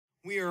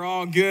We are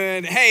all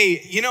good.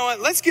 Hey, you know what?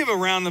 Let's give a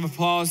round of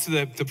applause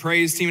to the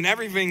praise team and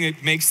everything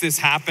that makes this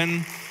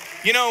happen.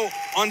 You know,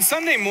 on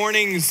Sunday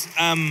mornings,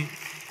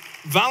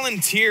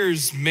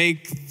 volunteers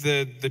make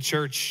the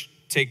church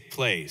take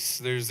place.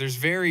 There's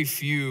very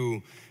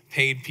few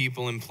paid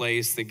people in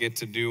place that get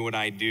to do what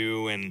I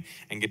do and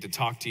get to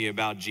talk to you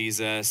about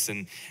Jesus.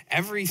 And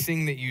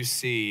everything that you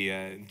see,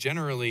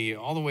 generally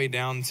all the way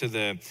down to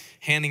the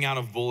handing out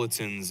of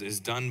bulletins, is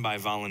done by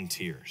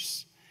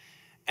volunteers.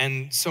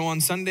 And so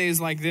on Sundays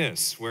like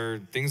this, where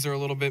things are a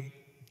little bit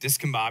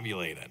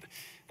discombobulated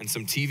and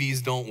some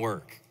TVs don't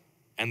work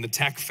and the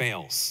tech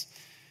fails,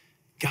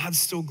 God's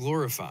still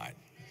glorified.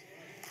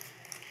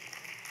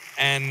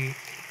 And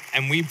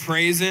we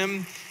praise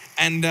him.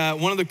 And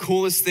one of the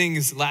coolest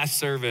things last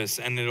service,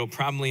 and it'll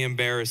probably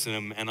embarrass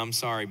him, and I'm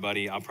sorry,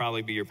 buddy, I'll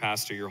probably be your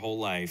pastor your whole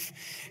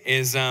life,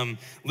 is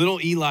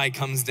little Eli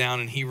comes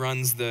down and he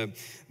runs the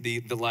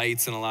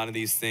lights and a lot of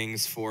these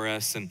things for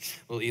us. And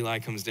little Eli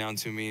comes down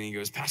to me and he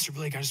goes, Pastor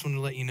Blake, I just wanted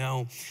to let you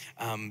know,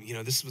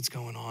 this is what's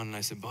going on. And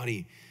I said,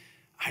 buddy,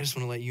 I just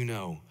want to let you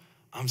know,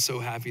 I'm so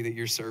happy that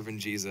you're serving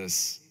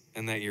Jesus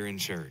and that you're in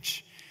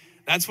church.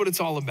 That's what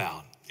it's all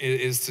about,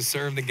 is to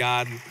serve the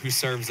God who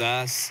serves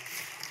us.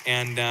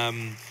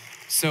 And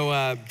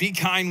so be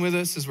kind with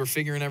us as we're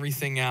figuring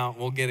everything out.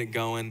 We'll get it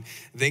going.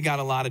 They got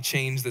a lot of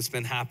change that's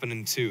been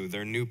happening too.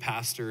 Their new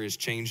pastor is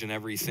changing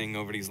everything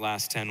over these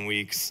last 10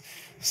 weeks.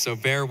 So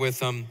bear with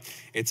them.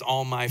 It's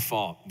all my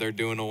fault. They're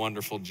doing a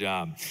wonderful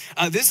job.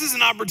 This is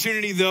an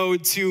opportunity, though,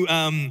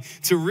 to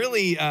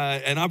really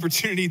an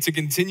opportunity to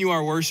continue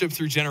our worship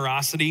through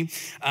generosity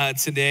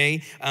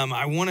today.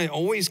 I want to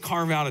always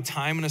carve out a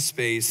time and a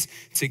space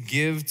to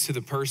give to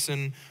the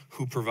person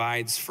who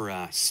provides for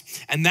us.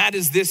 And that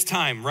is this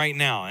time right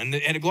now. And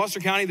at Gloucester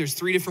County, there's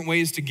 3 different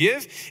ways to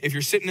give. If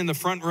you're sitting in the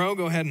front row,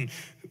 go ahead and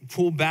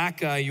pull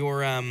back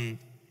or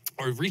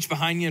reach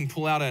behind you and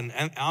pull out an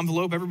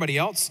envelope. Everybody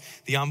else,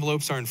 the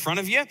envelopes are in front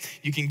of you.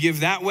 You can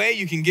give that way.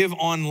 You can give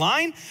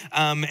online,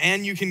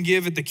 and you can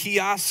give at the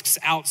kiosks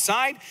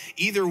outside.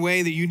 Either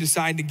way that you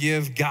decide to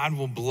give, God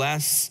will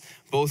bless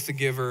both the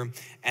giver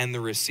and the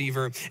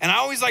receiver. And I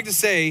always like to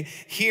say,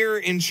 here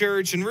in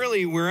church and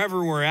really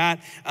wherever we're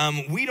at,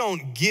 we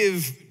don't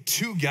give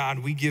to God,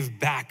 we give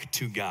back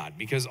to God,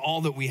 because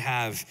all that we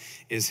have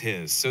is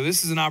his. So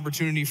this is an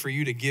opportunity for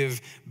you to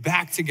give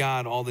back to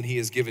God all that he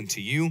has given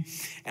to you.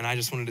 And I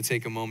just wanted to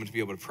take a moment to be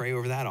able to pray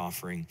over that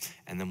offering,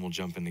 and then we'll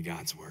jump into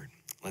God's word.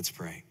 Let's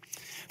pray.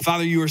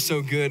 Father, you are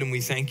so good, and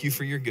we thank you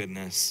for your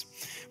goodness.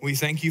 We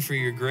thank you for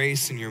your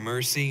grace and your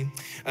mercy.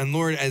 And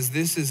Lord, as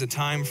this is a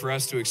time for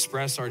us to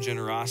express our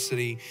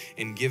generosity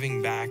in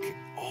giving back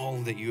all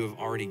that you have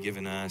already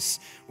given us,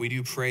 we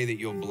do pray that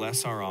you'll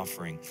bless our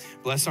offering,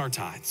 bless our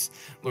tithes.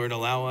 Lord,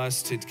 allow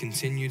us to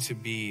continue to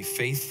be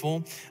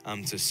faithful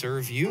to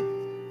serve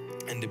you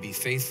and to be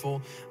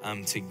faithful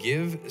to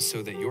give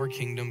so that your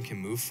kingdom can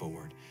move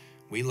forward.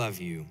 We love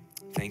you.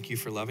 Thank you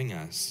for loving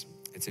us.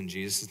 It's in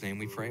Jesus' name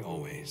we pray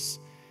always.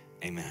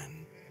 Amen.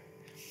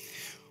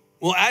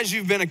 Well, as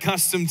you've been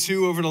accustomed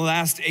to over the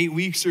last 8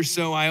 weeks or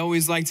so, I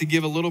always like to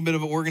give a little bit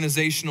of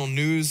organizational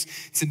news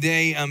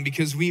today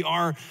because we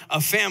are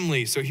a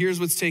family. So here's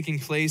what's taking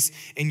place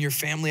in your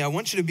family. I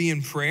want you to be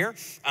in prayer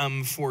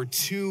for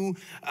 2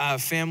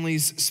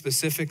 families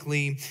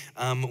specifically.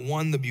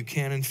 One, the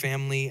Buchanan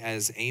family,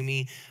 as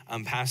Amy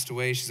passed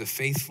away. She's a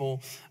faithful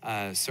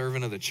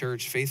servant of the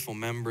church, faithful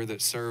member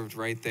that served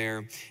right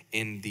there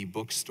in the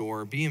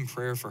bookstore. Be in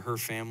prayer for her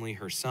family,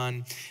 her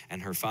son,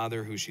 and her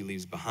father, who she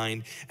leaves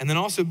behind. And then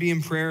also be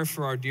in prayer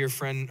for our dear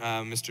friend,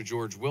 Mr.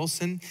 George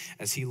Wilson,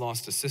 as he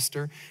lost a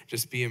sister.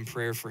 Just be in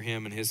prayer for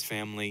him and his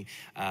family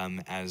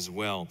as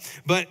well.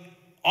 But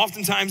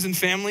oftentimes in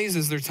families,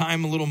 as there's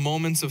time, a little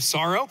moments of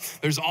sorrow,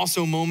 there's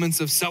also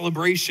moments of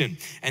celebration.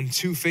 And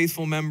 2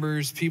 faithful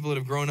members, people that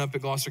have grown up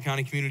at Gloucester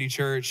County Community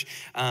Church,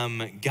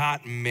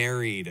 got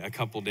married a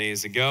couple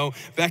days ago.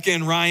 Becca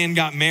and Ryan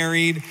got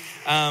married.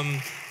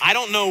 I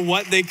don't know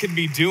what they could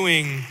be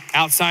doing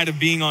outside of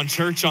being on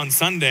church on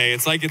Sunday.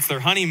 It's like it's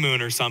their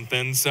honeymoon or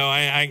something. So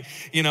I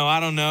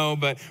don't know.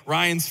 But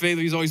Ryan's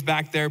faithful. He's always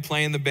back there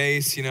playing the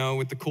bass,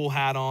 with the cool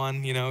hat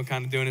on,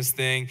 kind of doing his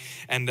thing.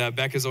 And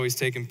Becca's always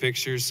taking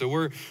pictures. So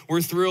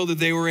we're thrilled that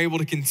they were able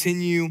to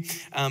continue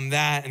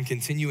that and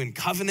continue in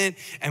covenant.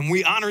 And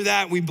we honor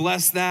that. We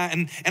bless that.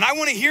 And I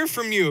want to hear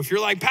from you. If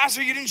you're like,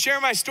 Pastor, you didn't share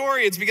my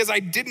story, it's because I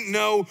didn't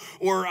know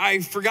or I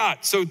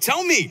forgot. So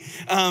tell me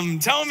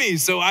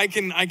so I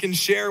can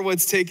share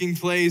what's taking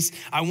place.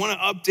 I want to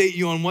update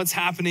you on what's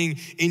happening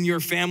in your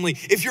family.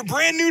 If you're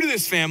brand new to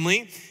this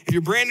family,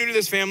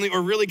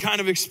 or really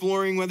kind of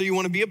exploring whether you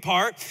want to be a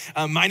part,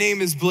 my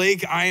name is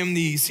Blake. I am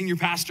the senior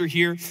pastor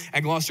here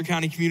at Gloucester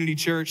County Community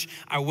Church.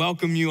 I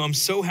welcome you. I'm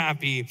so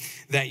happy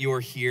that you're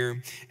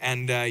here,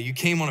 and you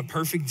came on a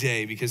perfect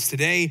day, because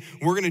today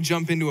we're going to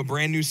jump into a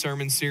brand new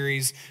sermon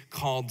series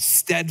called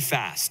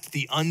Steadfast,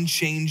 the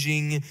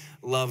unchanging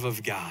love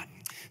of God.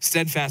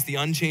 Steadfast, the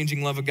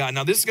unchanging love of God.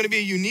 Now, this is going to be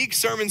a unique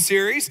sermon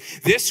series.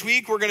 This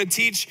week, we're going to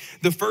teach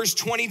the first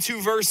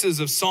 22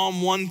 verses of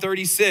Psalm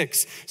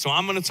 136. So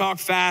I'm going to talk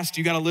fast.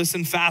 You got to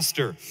listen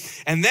faster.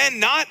 And then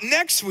not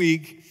next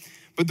week,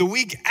 but the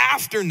week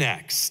after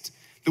next.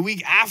 The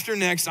week after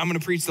next, I'm going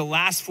to preach the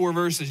last 4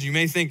 verses. You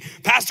may think,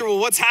 Pastor, well,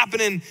 what's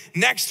happening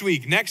next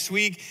week? Next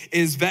week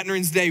is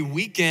Veterans Day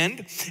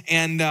weekend,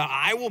 and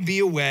I will be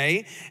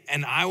away,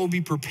 and I will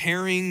be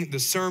preparing the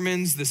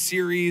sermons, the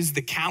series,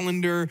 the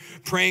calendar,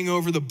 praying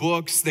over the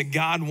books that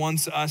God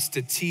wants us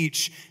to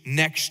teach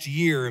next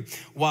year.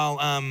 While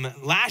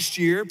last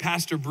year,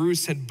 Pastor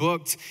Bruce had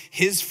booked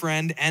his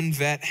friend and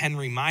vet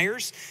Henry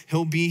Myers.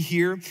 He'll be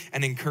here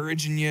and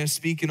encouraging you,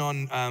 speaking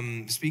on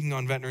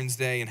Veterans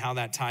Day and how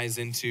that ties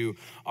into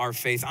our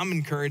faith. I'm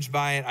encouraged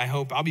by it. I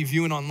hope I'll be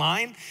viewing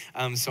online,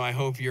 so I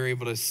hope you're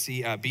able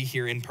to be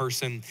here in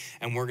person,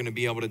 and we're going to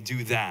be able to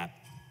do that.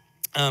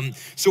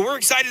 So we're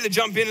excited to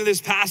jump into this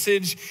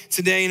passage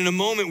today, and in a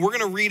moment, we're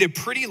going to read a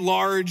pretty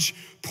large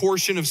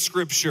portion of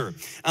scripture.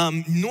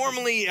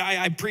 Normally,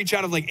 I preach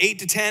out of like 8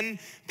 to 10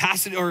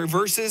 passage or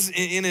verses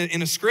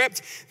in a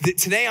script.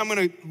 Today, I'm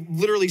going to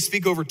literally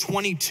speak over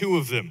 22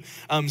 of them.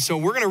 So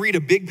we're going to read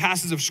a big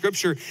passage of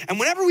scripture. And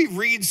whenever we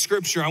read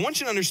scripture, I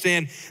want you to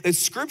understand that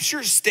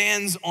scripture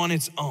stands on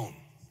its own.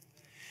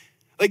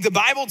 Like the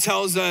Bible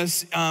tells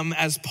us,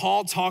 as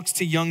Paul talks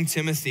to young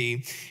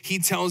Timothy, he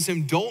tells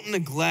him, don't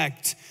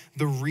neglect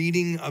the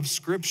reading of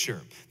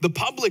scripture, the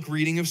public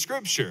reading of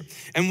scripture.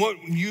 And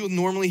what you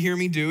normally hear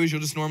me do is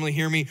you'll just normally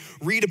hear me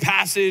read a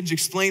passage,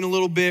 explain a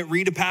little bit,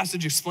 read a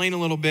passage, explain a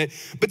little bit.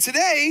 But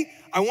today,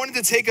 I wanted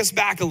to take us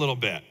back a little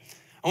bit.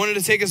 I wanted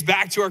to take us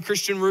back to our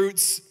Christian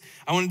roots.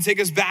 I want to take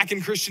us back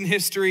in Christian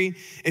history.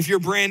 If you're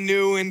brand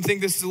new and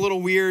think this is a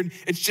little weird,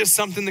 it's just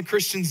something that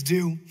Christians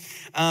do.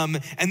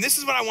 And this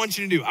is what I want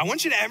you to do. I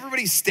want you to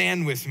everybody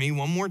stand with me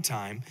one more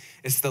time.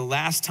 It's the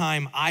last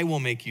time I will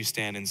make you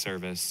stand in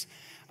service.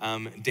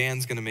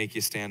 Dan's going to make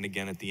you stand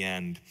again at the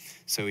end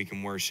so we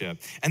can worship.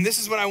 And this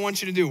is what I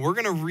want you to do. We're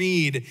going to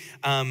read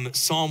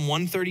Psalm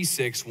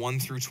 136, 1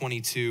 through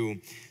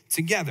 22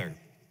 together.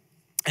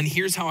 And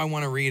here's how I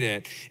want to read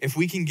it. If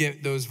we can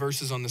get those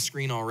verses on the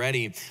screen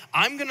already,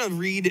 I'm going to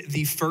read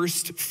the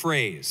first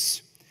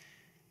phrase.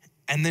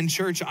 And then,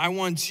 church, I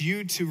want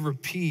you to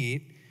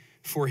repeat,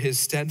 for his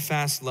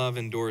steadfast love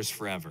endures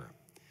forever.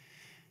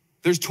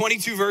 There's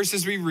 22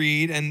 verses we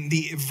read, and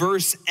the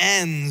verse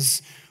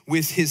ends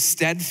with his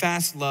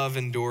steadfast love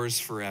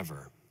endures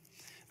forever.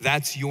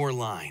 That's your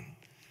line.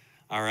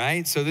 All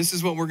right? So this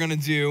is what we're going to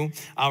do.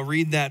 I'll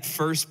read that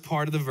first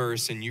part of the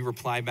verse, and you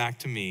reply back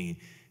to me.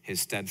 His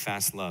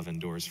steadfast love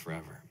endures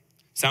forever.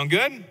 Sound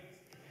good?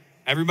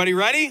 Everybody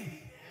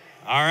ready?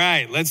 All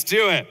right, let's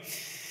do it.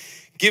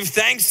 Give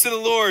thanks to the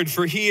Lord,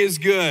 for he is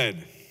good.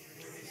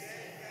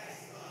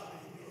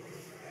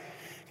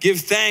 Give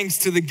thanks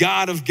to the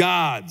God of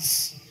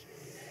gods.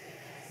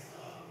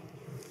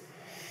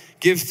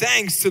 Give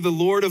thanks to the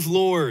Lord of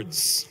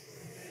lords.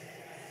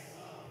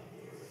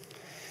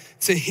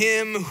 To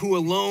him who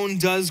alone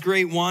does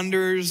great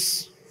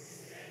wonders.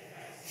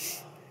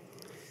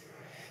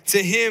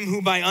 To him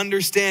who by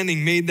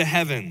understanding made the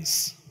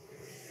heavens.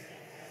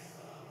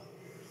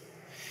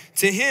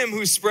 To him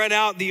who spread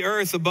out the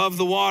earth above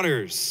the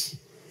waters.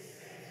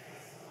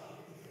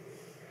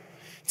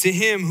 To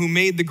him who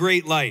made the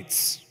great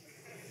lights.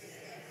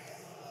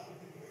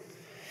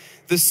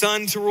 The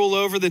sun to rule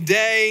over the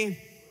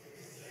day.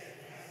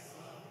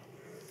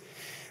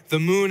 The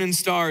moon and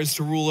stars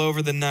to rule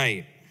over the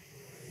night.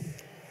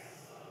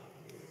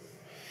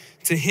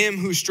 To him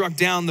who struck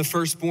down the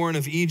firstborn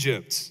of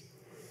Egypt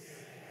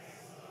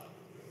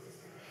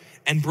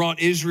and brought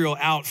Israel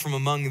out from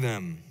among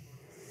them.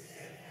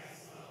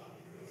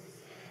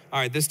 All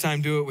right, this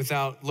time do it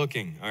without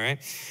looking, all right?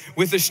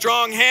 With a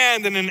strong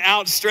hand and an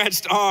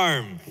outstretched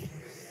arm.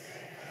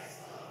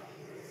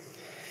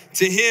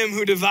 To him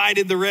who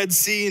divided the Red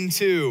Sea in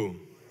two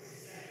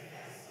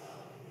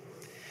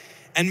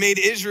and made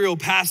Israel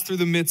pass through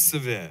the midst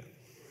of it,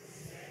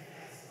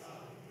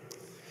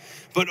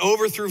 but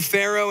overthrew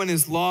Pharaoh and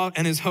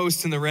his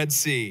host in the Red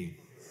Sea.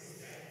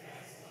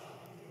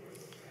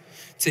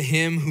 To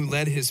him who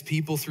led his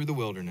people through the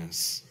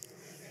wilderness.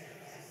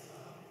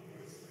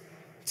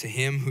 To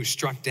him who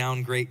struck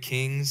down great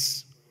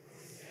kings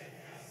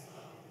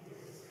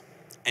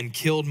and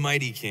killed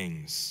mighty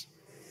kings.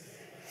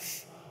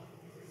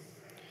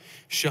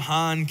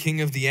 Shahan, king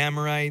of the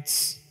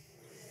Amorites,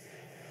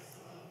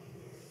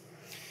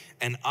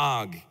 and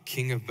Og,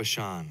 king of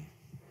Bashan,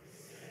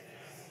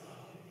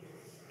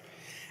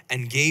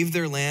 and gave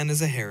their land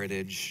as a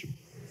heritage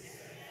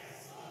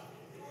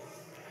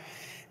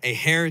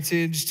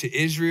to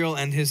Israel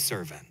and his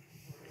servant.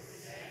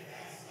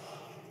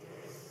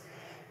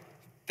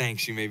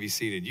 Thanks, you may be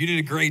seated. You did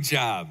a great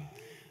job.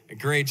 A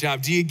great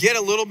job. Do you get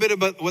a little bit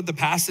about what the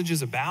passage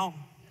is about?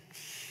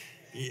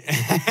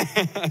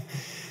 Yeah.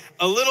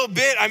 a little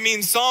bit. I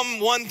mean,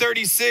 Psalm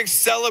 136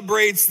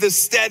 celebrates the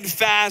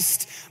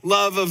steadfast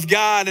love of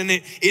God, and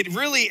it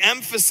really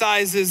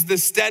emphasizes the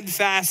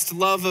steadfast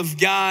love of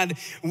God.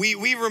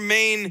 We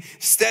remain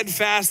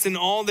steadfast in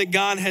all that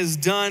God has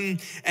done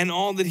and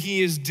all that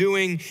he is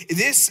doing.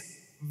 This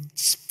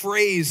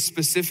phrase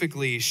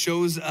specifically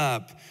shows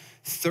up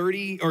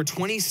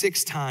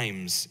 26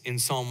 times in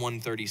Psalm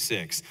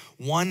 136,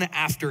 one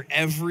after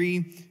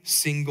every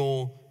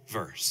single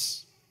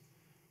verse.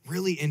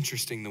 Really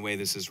interesting the way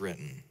this is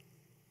written.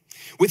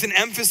 With an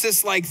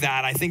emphasis like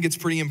that, I think it's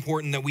pretty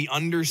important that we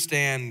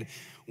understand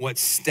what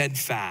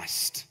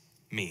steadfast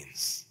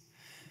means.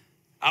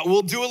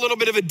 We'll do a little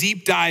bit of a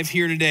deep dive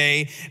here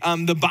today.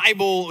 The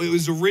Bible, it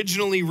was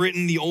originally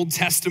written, the Old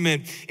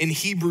Testament, in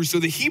Hebrew. So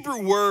the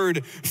Hebrew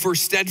word for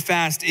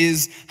steadfast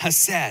is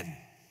hesed.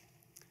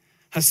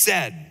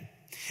 Hesed.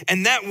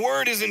 And that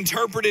word is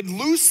interpreted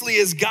loosely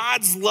as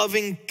God's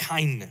loving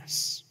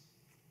kindness.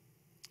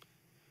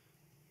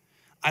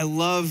 I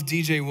love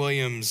DJ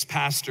Williams,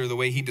 pastor, the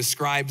way he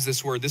describes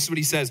this word. This is what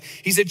he says.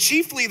 He said,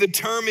 chiefly the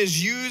term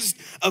is used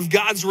of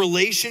God's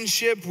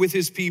relationship with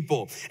his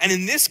people. And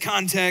in this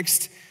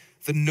context,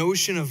 the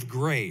notion of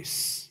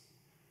grace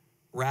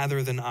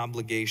rather than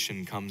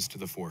obligation comes to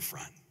the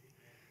forefront.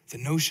 The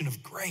notion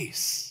of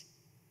grace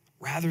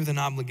rather than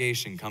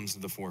obligation comes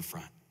to the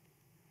forefront.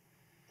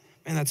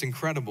 Man, that's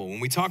incredible. When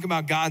we talk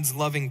about God's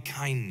loving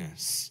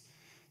kindness,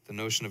 the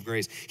notion of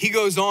grace, he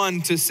goes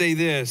on to say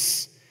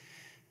this.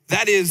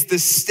 That is the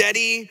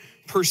steady,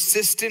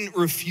 persistent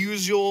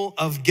refusal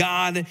of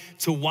God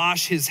to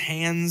wash his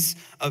hands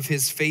of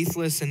his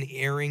faithless and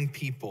erring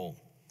people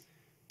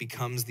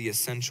becomes the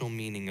essential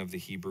meaning of the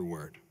Hebrew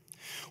word.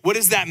 What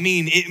does that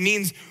mean? It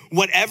means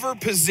whatever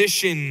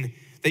position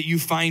that you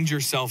find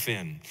yourself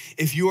in,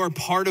 if you are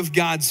part of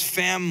God's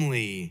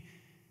family,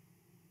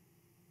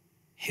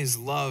 his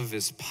love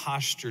is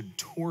postured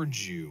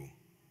towards you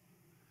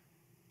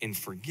in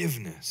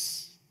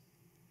forgiveness,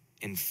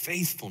 in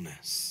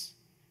faithfulness,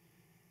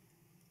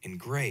 in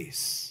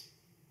grace.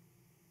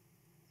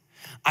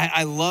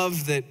 I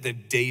love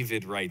that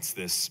David writes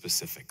this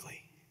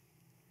specifically.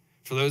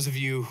 For those of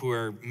you who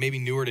are maybe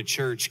newer to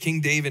church, King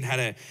David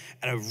had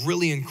a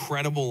really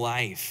incredible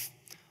life.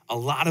 A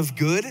lot of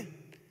good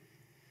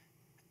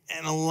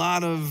and a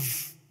lot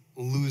of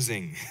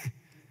losing,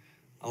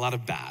 a lot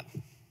of bad.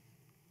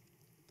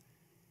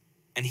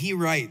 And he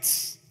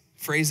writes,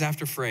 phrase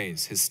after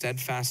phrase, his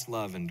steadfast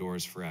love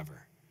endures forever.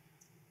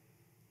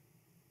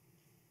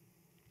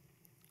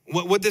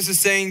 What this is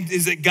saying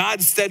is that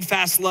God's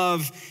steadfast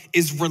love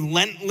is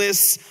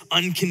relentless,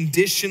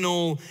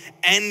 unconditional,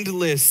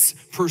 endless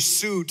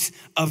pursuit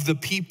of the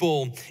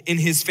people in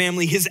his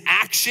family. His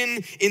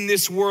action in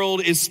this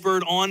world is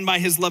spurred on by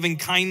his loving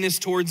kindness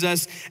towards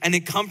us, and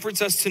it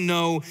comforts us to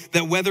know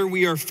that whether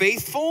we are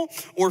faithful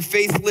or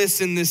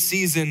faithless in this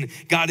season,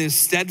 God is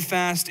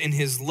steadfast in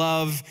his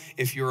love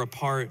if you're a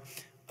part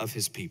of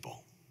his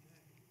people.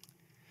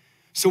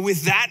 So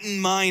with that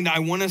in mind, I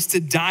want us to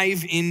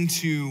dive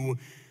into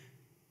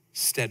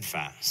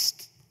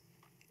Steadfast,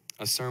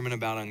 a sermon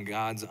about on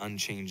God's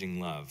unchanging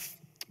love.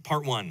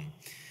 Part one.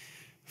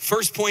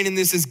 First point in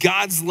this is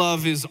God's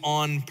love is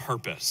on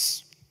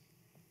purpose.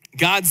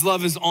 God's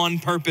love is on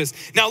purpose.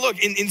 Now look,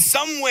 in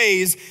some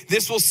ways,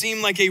 this will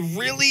seem like a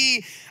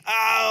really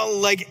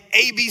like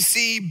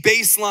ABC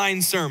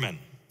baseline sermon.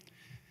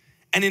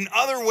 And in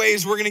other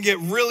ways, we're gonna get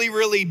really,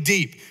 really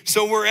deep.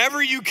 So wherever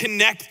you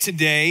connect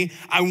today,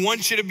 I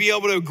want you to be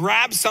able to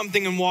grab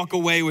something and walk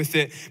away with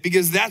it,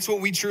 because that's what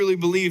we truly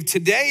believe.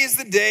 Today is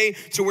the day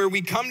to where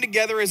we come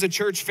together as a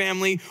church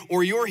family,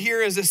 or you're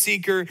here as a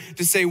seeker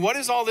to say, what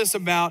is all this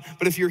about?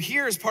 But if you're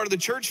here as part of the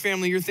church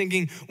family, you're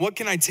thinking, what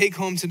can I take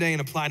home today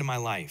and apply to my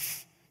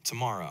life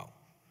tomorrow?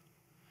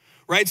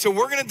 Right? So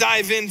we're gonna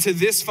dive into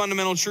this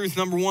fundamental truth.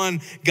 Number one,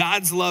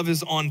 God's love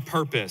is on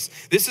purpose.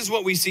 This is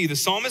what we see. The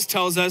psalmist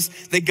tells us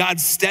that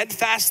God's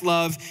steadfast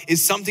love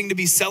is something to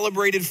be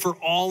celebrated for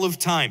all of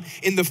time.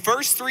 In the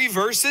first 3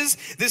 verses,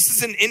 this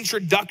is an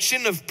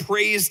introduction of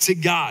praise to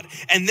God.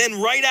 And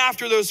then right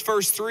after those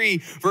first 3,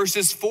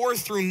 verses 4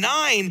 through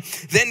 9,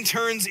 then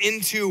turns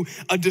into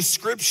a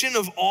description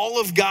of all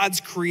of God's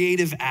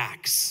creative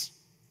acts.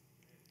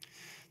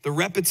 The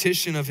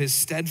repetition of his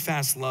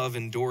steadfast love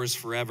endures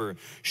forever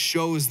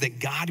shows that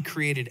God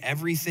created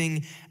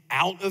everything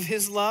out of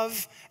his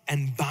love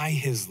and by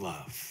his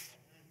love.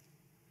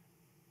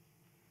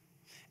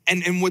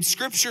 And what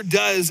scripture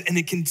does, and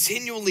it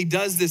continually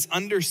does this,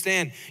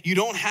 understand, you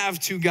don't have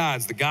 2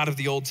 gods, the God of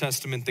the Old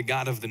Testament, the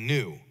God of the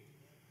New.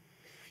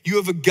 You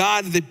have a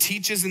God that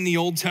teaches in the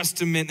Old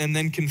Testament and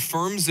then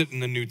confirms it in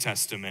the New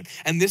Testament.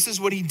 And this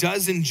is what he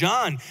does in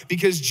John,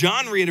 because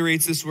John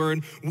reiterates this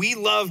word, we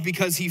love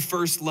because he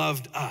first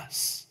loved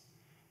us.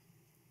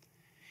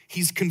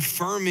 He's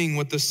confirming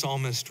what the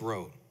psalmist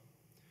wrote.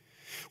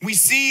 We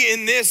see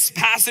in this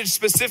passage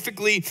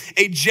specifically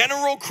a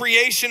general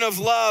creation of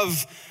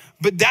love,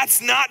 but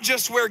that's not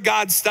just where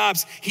God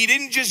stops. He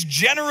didn't just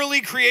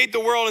generally create the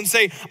world and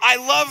say, I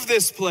love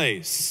this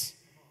place.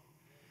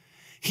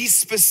 He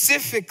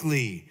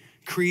specifically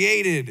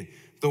created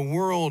the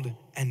world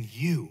and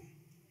you,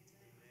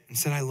 and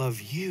said, I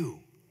love you.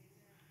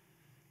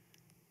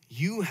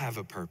 You have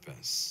a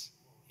purpose.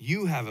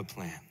 You have a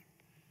plan.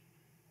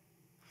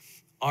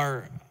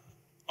 Our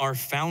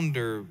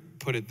founder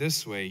put it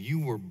this way: you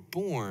were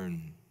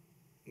born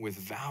with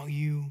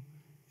value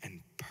and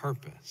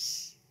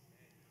purpose.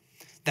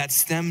 That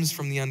stems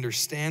from the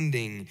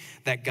understanding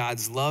that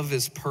God's love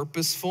is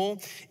purposeful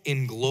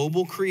in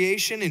global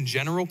creation, in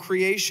general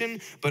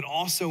creation, but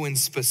also in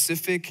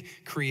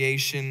specific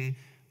creation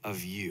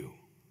of you.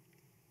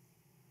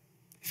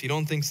 If you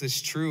don't think this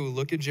is true,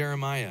 look at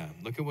Jeremiah.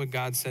 Look at what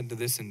God said to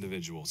this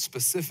individual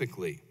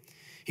specifically.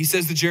 He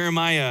says to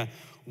Jeremiah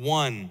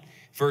 1,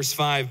 verse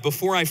 5,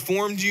 before I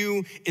formed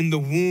you in the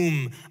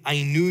womb,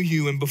 I knew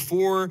you, and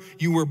before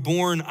you were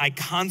born, I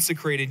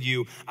consecrated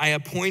you. I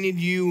appointed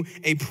you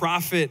a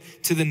prophet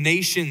to the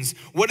nations.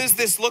 What does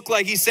this look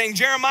like? He's saying,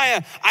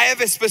 Jeremiah, I have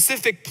a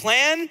specific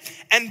plan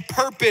and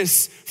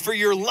purpose for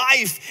your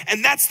life.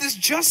 And that's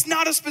just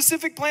not a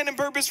specific plan and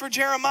purpose for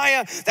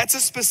Jeremiah. That's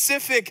a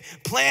specific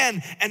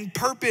plan and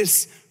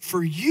purpose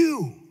for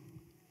you.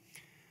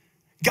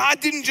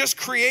 God didn't just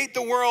create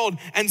the world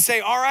and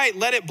say, all right,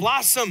 let it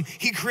blossom.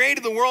 He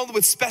created the world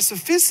with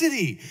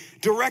specificity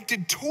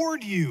directed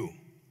toward you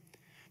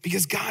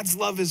because God's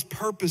love is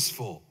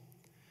purposeful.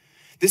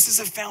 This is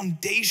a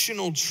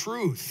foundational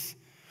truth.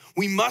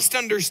 We must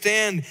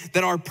understand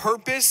that our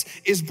purpose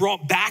is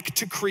brought back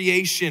to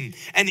creation.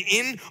 And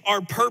in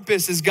our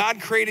purpose, as God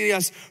created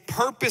us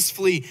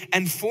purposefully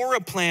and for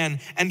a plan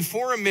and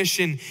for a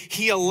mission,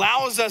 he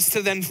allows us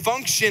to then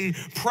function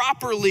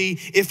properly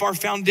if our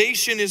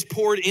foundation is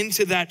poured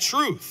into that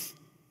truth.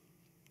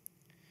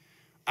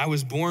 I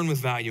was born with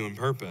value and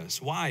purpose.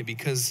 Why?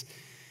 Because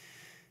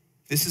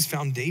this is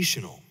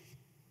foundational.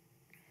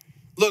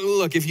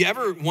 Look, if you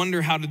ever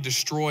wonder how to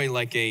destroy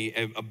like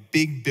a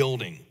big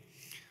building,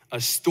 a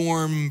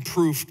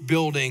storm-proofed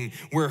building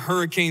where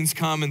hurricanes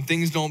come and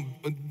things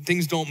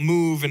don't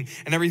move and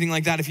everything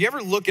like that. If you ever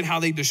look at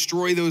how they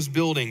destroy those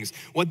buildings,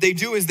 what they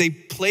do is they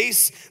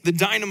place the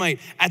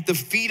dynamite at the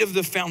feet of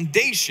the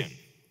foundation.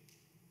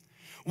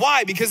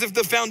 Why? Because if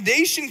the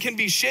foundation can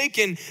be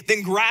shaken,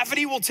 then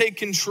gravity will take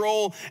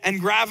control and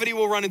gravity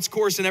will run its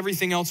course and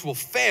everything else will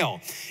fail.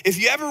 If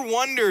you ever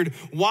wondered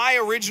why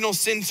original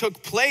sin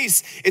took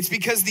place, it's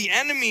because the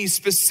enemy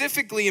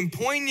specifically and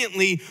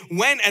poignantly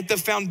went at the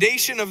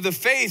foundation of the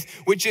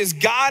faith, which is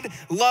God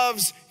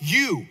loves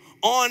you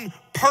on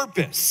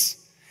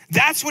purpose.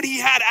 That's what he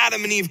had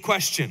Adam and Eve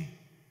question.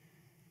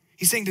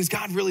 He's saying, does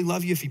God really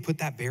love you if he put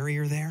that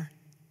barrier there?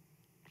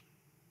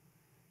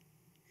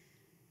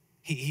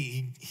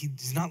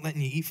 He's not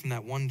letting you eat from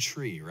that one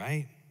tree,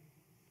 right?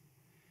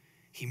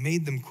 He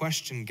made them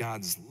question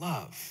God's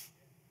love,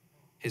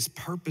 his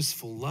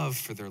purposeful love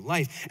for their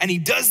life. And he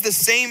does the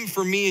same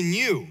for me and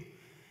you.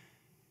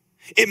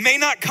 It may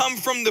not come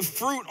from the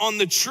fruit on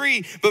the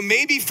tree, but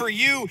maybe for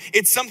you,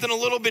 it's something a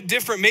little bit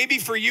different. Maybe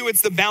for you,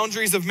 it's the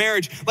boundaries of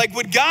marriage. Like,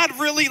 would God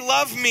really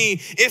love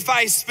me if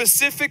I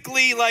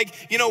specifically,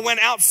 went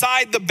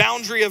outside the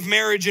boundary of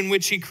marriage in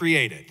which he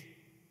created?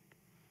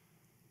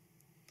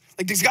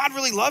 Like, does God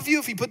really love you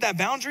if he put that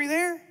boundary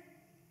there?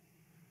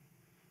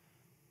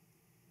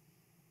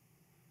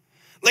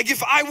 Like,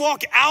 if I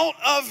walk out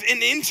of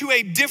and into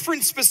a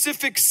different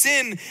specific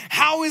sin,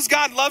 how is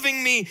God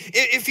loving me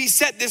if he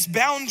set this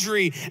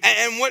boundary?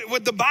 And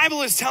what the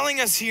Bible is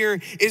telling us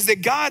here is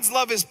that God's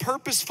love is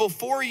purposeful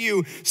for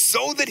you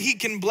so that he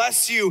can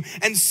bless you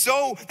and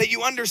so that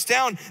you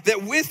understand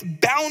that with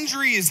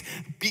boundaries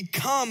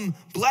become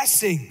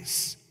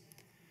blessings.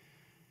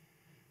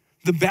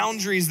 The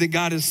boundaries that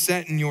God has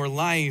set in your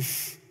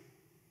life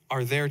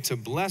are there to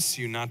bless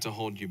you, not to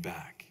hold you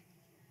back.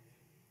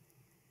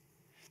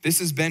 This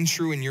has been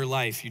true in your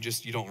life,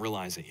 you don't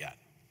realize it yet.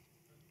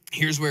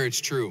 Here's where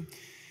it's true.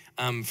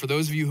 For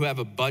those of you who have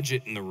a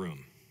budget in the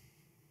room,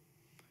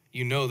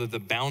 you know that the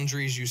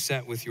boundaries you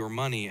set with your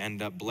money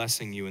end up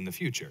blessing you in the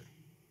future.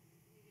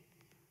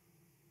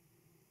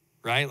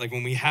 Right? Like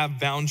when we have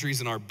boundaries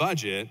in our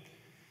budget,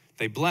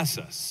 they bless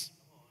us.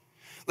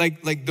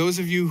 Like those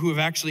of you who have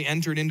actually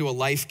entered into a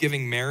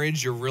life-giving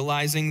marriage, you're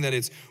realizing that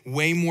it's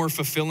way more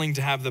fulfilling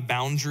to have the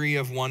boundary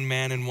of one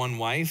man and one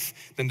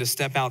wife than to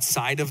step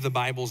outside of the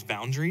Bible's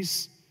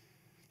boundaries.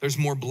 There's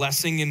more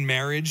blessing in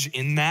marriage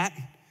in that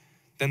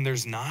than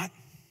there's not.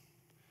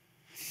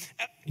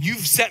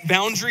 You've set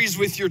boundaries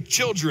with your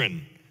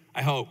children,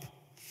 I hope.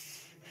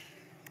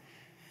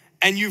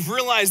 And you've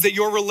realized that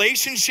your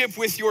relationship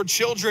with your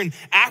children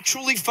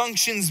actually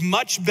functions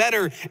much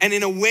better and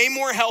in a way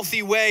more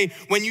healthy way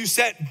when you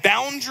set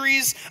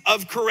boundaries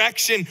of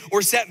correction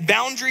or set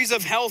boundaries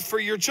of health for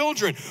your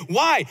children.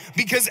 Why?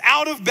 Because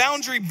out of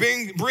boundary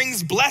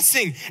brings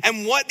blessing.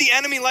 And what the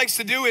enemy likes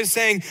to do is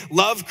saying,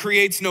 love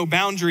creates no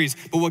boundaries.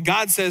 But what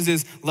God says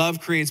is, love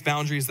creates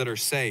boundaries that are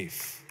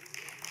safe.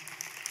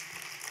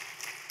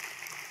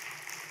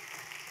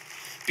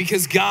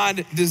 Because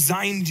God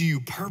designed you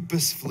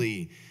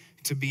purposefully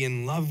to be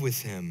in love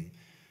with him.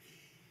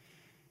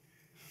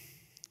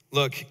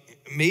 Look,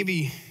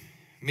 maybe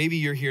maybe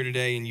you're here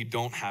today and you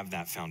don't have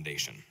that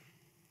foundation.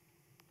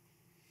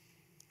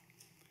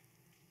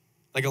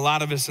 Like a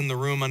lot of us in the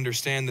room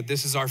understand that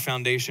this is our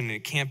foundation and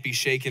it can't be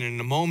shaken. And in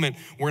a moment,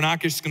 we're not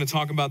just gonna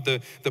talk about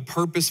the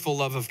purposeful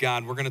love of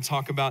God. We're gonna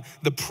talk about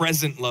the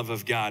present love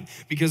of God.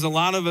 Because a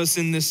lot of us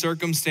in this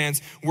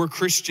circumstance, we're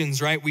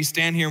Christians, right? We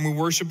stand here and we're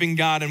worshiping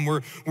God and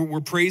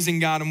we're praising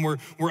God and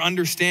we're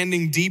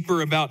understanding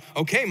deeper about,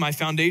 okay, my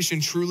foundation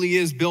truly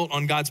is built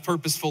on God's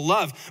purposeful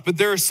love. But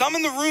there are some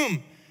in the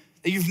room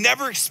that you've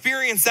never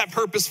experienced that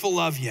purposeful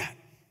love yet.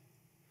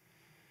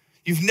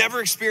 You've never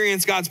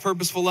experienced God's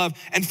purposeful love.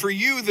 And for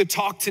you, the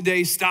talk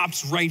today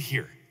stops right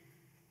here.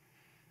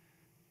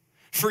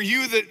 For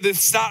you,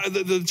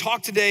 the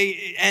talk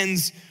today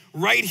ends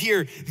right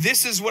here.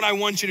 This is what I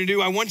want you to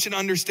do. I want you to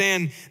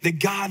understand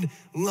that God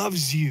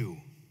loves you.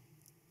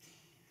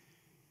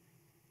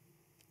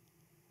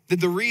 That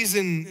the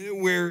reason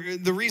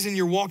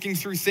you're walking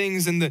through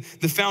things and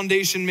the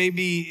foundation may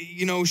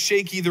be,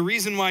 shaky, the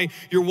reason why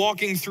you're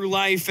walking through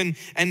life and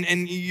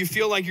you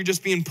feel like you're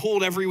just being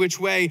pulled every which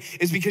way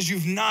is because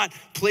you've not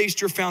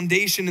placed your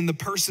foundation in the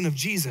person of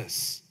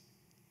Jesus.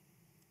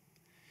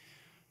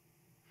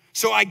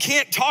 So I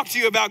can't talk to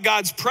you about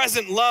God's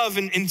present love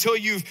until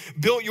you've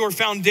built your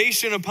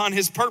foundation upon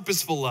his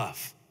purposeful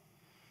love.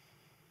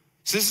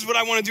 So this is what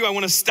I want to do. I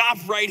want to stop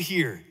right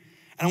here.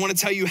 And I want to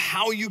tell you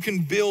how you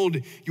can build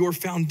your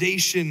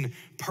foundation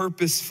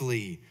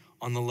purposefully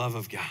on the love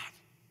of God.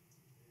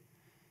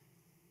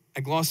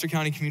 At Gloucester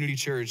County Community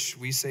Church,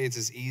 we say it's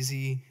as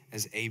easy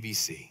as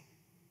ABC.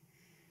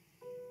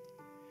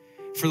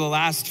 For the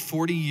last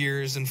 40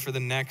 years and for the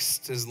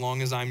next, as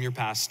long as I'm your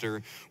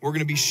pastor, we're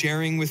gonna be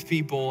sharing with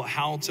people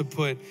how to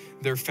put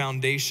their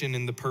foundation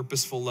in the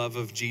purposeful love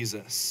of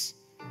Jesus.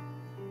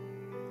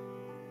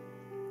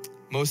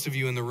 Most of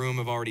you in the room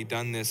have already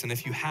done this, and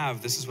if you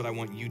have, this is what I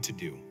want you to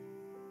do.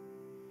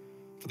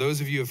 For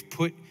those of you who have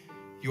put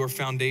your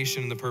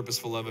foundation in the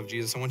purposeful love of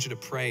Jesus, I want you to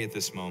pray at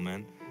this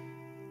moment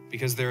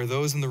because there are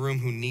those in the room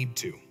who need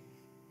to.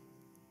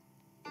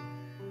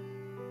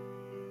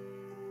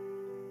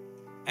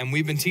 And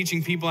we've been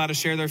teaching people how to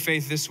share their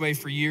faith this way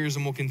for years,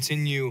 and we'll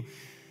continue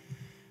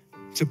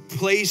to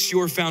place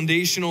your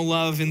foundational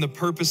love in the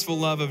purposeful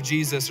love of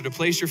Jesus, or to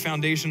place your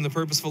foundation in the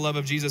purposeful love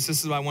of Jesus.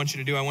 This is what I want you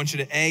to do. I want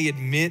you to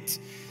admit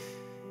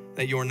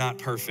that you're not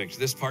perfect.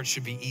 This part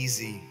should be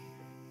easy.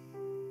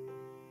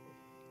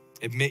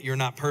 Admit you're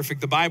not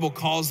perfect. The Bible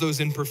calls those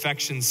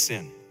imperfections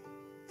sin.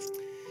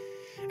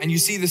 And you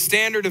see, the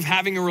standard of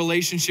having a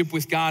relationship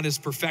with God is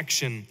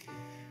perfection.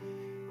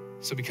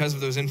 So because of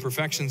those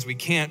imperfections, we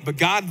can't. But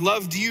God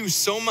loved you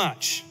so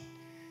much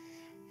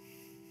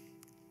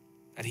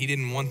that he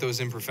didn't want those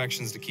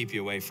imperfections to keep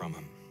you away from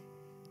him.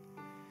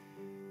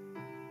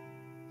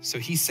 So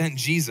he sent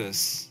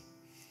Jesus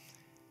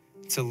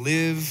to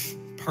live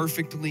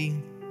perfectly,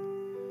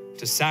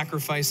 to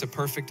sacrifice a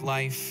perfect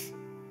life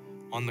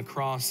on the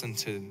cross, and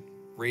to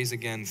raise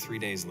again 3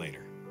 days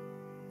later.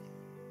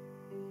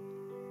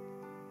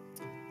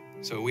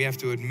 So we have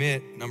to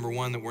admit, number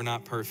one, that we're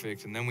not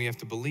perfect, and then we have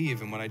to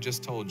believe in what I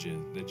just told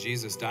you, that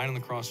Jesus died on the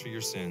cross for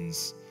your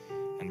sins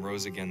and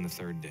rose again the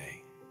third day.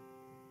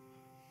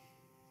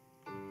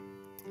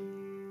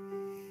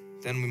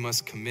 Then we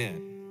must commit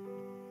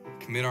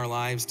our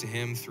lives to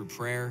him through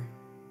prayer,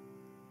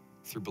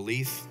 through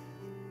belief.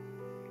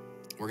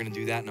 We're gonna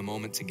do that in a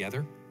moment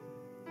together.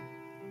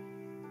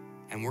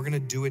 And we're gonna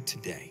do it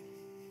today.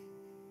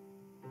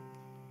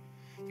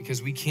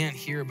 Because we can't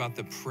hear about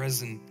the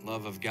present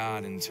love of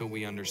God until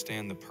we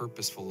understand the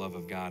purposeful love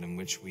of God in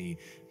which we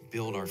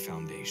build our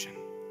foundation.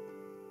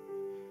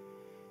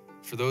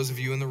 For those of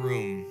you in the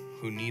room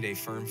who need a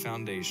firm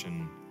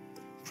foundation,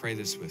 pray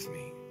this with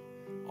me.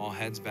 All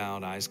heads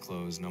bowed, eyes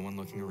closed, no one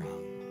looking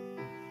around.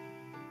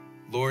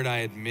 Lord, I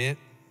admit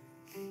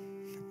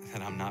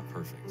that I'm not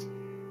perfect.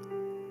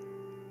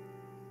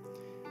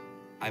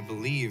 I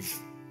believe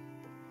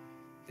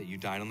that you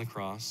died on the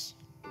cross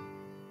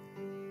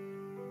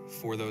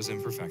for those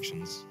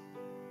imperfections.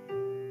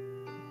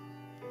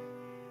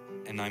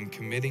 And I'm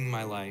committing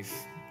my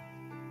life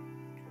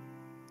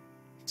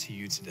to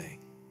you today.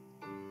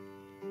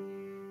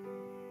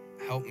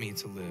 Help me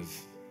to live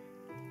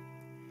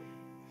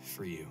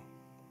for you.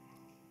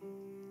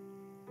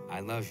 I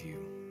love you.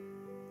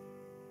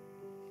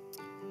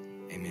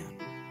 Amen.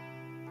 You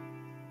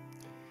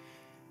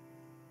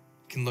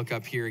can look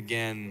up here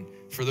again.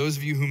 For those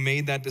of you who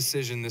made that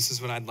decision, this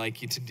is what I'd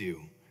like you to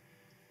do.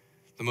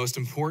 The most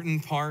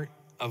important part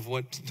of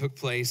what took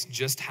place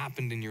just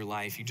happened in your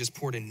life. You just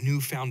poured a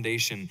new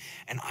foundation,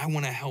 and I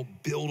want to help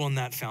build on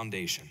that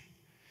foundation.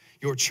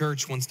 Your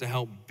church wants to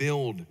help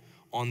build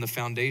on the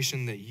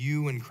foundation that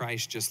you and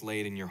Christ just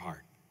laid in your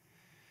heart.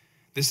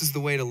 This is the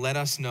way to let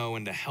us know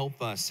and to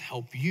help us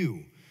help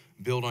you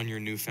build on your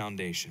new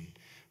foundation.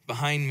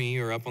 Behind me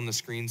or up on the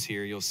screens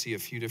here, you'll see a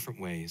few different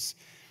ways.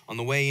 On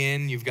the way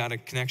in, you've got a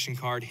connection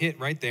card. Hit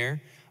right there.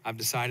 I've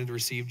decided to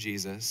receive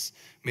Jesus.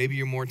 Maybe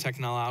you're more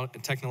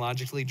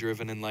technologically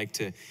driven and like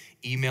to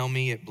email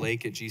me at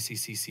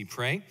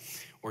blake@gcccpray,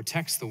 or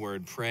text the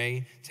word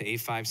pray to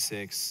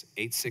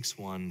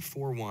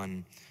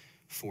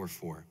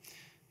 856-861-4144.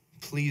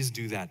 Please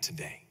do that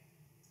today.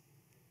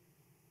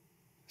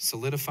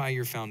 Solidify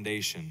your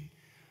foundation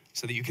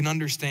so that you can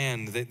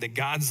understand that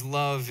God's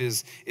love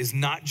is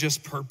not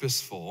just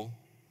purposeful,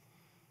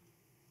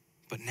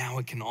 but now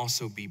it can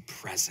also be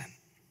present.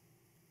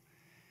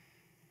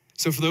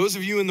 So for those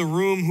of you in the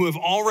room who have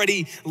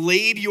already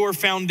laid your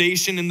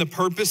foundation in the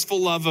purposeful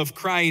love of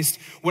Christ,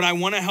 what I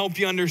want to help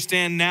you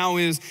understand now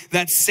is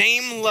that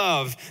same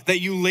love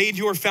that you laid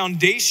your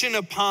foundation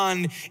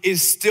upon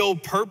is still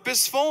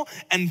purposeful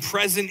and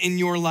present in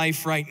your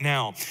life right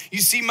now. You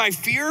see, my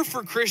fear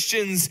for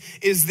Christians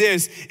is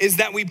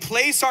that we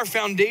place our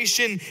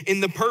foundation in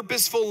the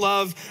purposeful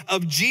love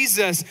of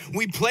Jesus.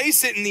 We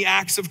place it in the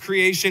acts of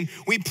creation.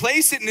 We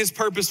place it in his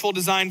purposeful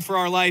design for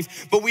our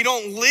life, but we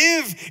don't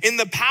live in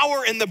the power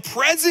and the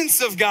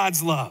presence of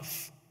God's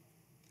love.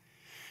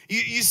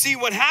 You see,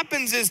 what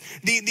happens is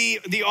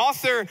the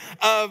author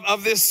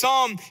of this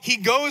psalm, he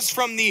goes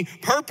from the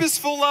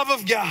purposeful love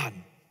of God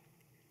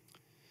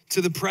to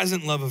the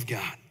present love of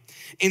God.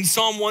 In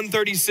Psalm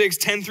 136,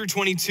 10 through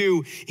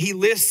 22, he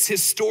lists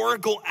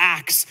historical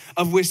acts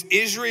of which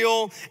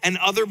Israel and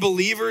other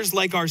believers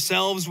like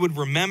ourselves would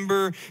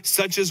remember,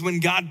 such as when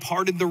God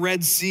parted the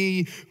Red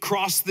Sea,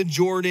 crossed the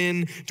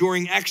Jordan,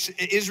 during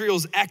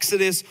Israel's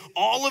exodus.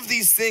 All of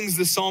these things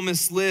the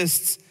psalmist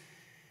lists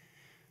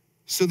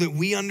so that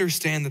we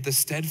understand that the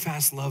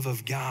steadfast love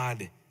of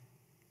God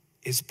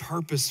is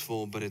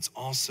purposeful, but it's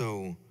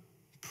also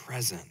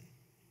present.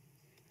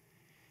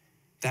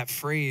 That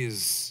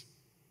phrase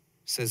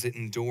says it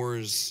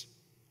endures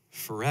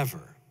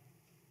forever.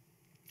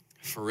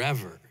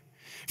 Forever.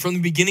 From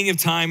the beginning of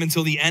time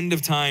until the end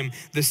of time,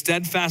 the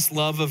steadfast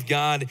love of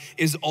God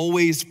is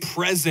always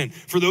present.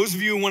 For those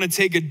of you who want to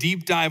take a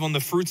deep dive on the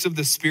fruits of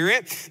the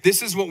Spirit,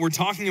 this is what we're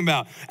talking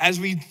about. As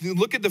we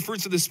look at the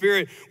fruits of the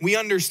Spirit, we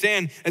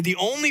understand that the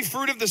only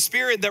fruit of the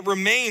Spirit that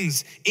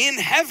remains in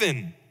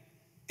heaven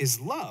is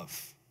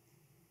love.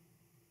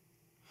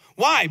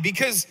 Why?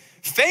 Because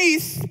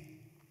faith,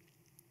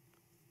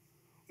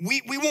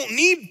 we won't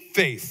need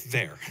faith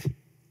there.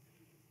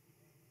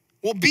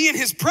 We'll be in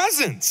his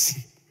presence.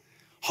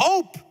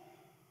 Hope.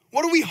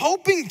 What are we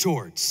hoping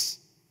towards?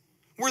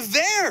 We're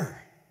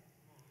there.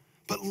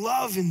 But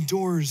love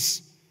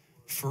endures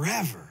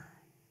forever.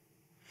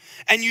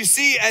 And you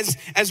see,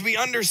 as we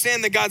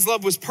understand that God's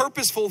love was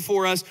purposeful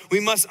for us, we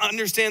must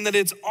understand that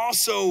it's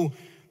also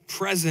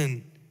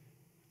present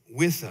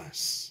with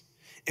us.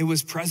 It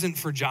was present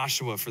for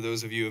Joshua, for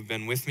those of you who have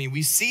been with me.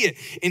 We see it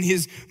in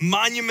his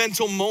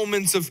monumental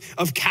moments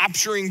of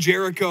capturing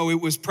Jericho. It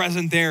was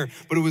present there,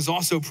 but it was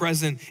also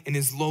present in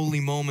his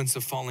lowly moments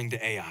of falling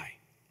to Ai.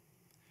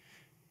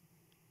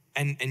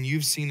 And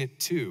you've seen it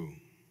too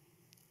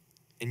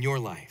in your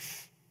life.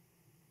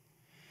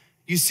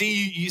 You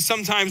see,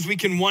 sometimes we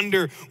can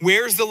wonder,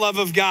 where's the love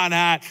of God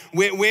at?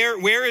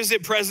 Where is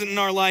it present in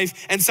our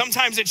life? And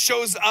sometimes it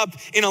shows up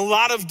in a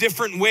lot of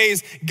different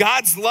ways.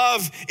 God's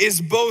love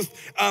is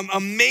both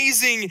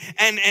amazing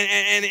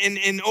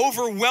and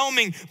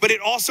overwhelming, but it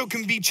also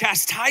can be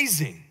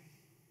chastising.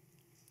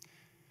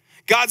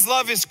 God's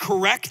love is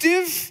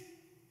corrective,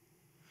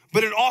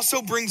 but it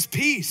also brings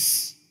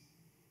peace.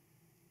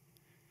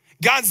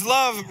 God's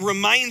love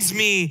reminds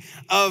me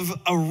of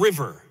a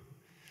river.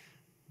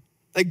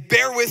 Like,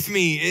 bear with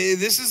me.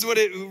 This is what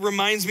it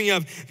reminds me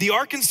of. The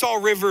Arkansas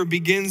River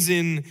begins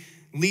in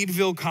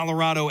Leadville,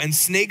 Colorado, and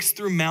snakes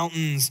through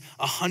mountains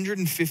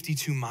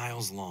 152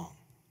 miles long.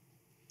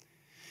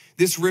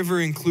 This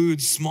river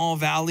includes small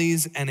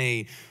valleys and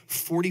a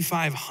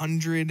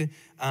 4,500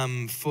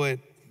 foot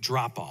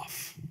drop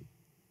off.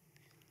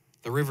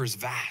 The river's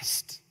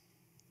vast.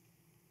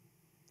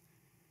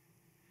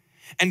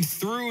 And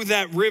through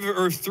that river,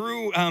 or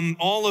through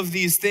all of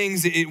these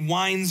things, it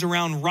winds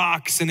around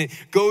rocks and it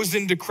goes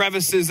into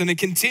crevices and it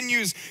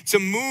continues to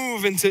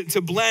move and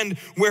to blend.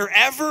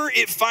 Wherever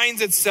it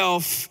finds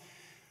itself,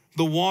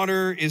 the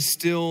water is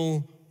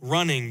still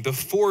running. The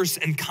force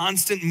and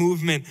constant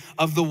movement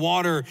of the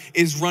water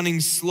is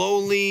running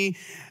slowly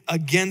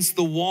against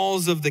the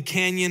walls of the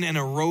canyon and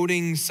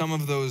eroding some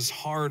of those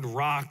hard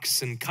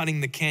rocks and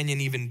cutting the canyon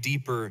even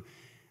deeper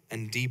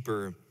and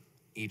deeper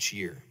each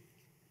year.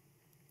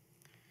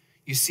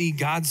 You see,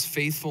 God's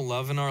faithful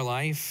love in our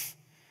life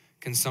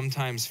can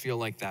sometimes feel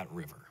like that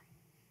river.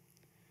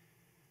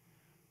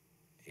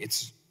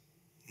 It's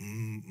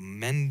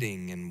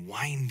mending and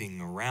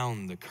winding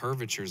around the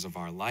curvatures of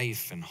our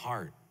life and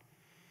heart.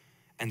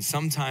 And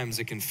sometimes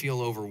it can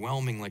feel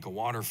overwhelming like a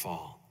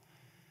waterfall.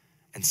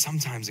 And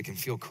sometimes it can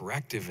feel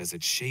corrective as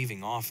it's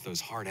shaving off those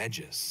hard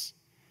edges.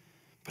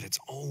 But it's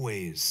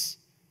always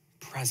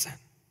present.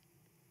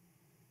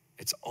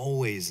 It's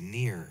always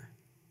near.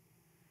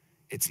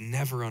 It's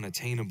never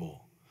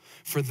unattainable.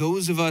 For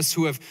those of us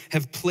who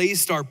have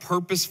placed our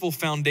purposeful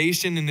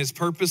foundation in his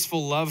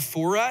purposeful love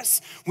for us,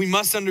 we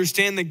must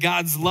understand that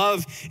God's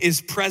love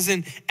is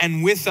present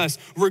and with us,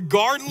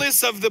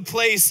 regardless of the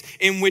place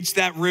in which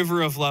that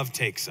river of love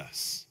takes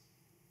us.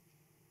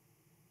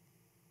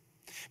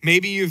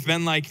 Maybe you've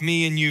been like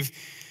me and you've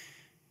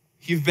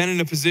been in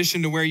a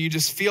position to where you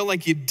just feel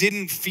like you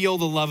didn't feel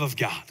the love of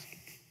God.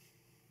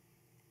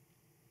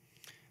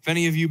 If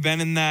any of you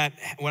been in that,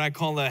 what I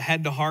call a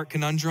head to heart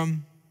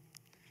conundrum,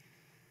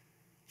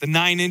 the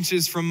 9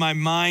 inches from my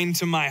mind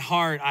to my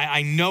heart,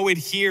 I know it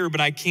here, but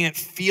I can't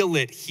feel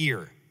it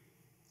here.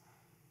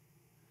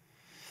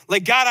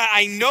 Like, God,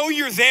 I know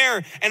you're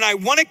there and I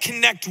want to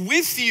connect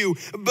with you,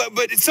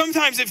 but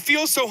sometimes it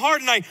feels so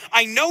hard, and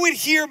I know it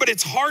here, but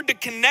it's hard to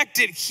connect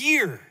it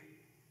here.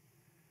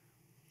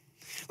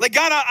 Like,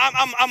 God,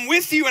 I'm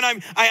with you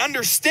and I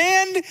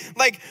understand,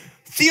 like,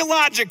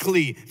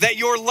 theologically that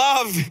your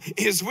love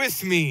is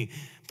with me,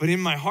 but in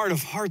my heart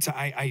of hearts,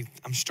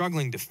 I'm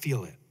struggling to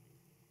feel it.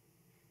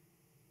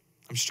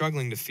 I'm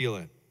struggling to feel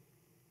it.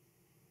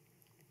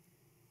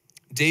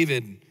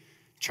 David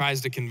tries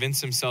to convince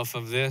himself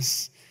of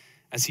this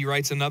as he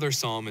writes another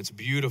psalm. It's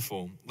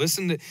beautiful.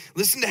 Listen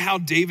to how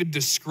David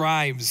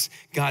describes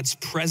God's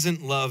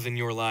present love in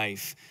your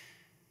life.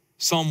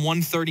 Psalm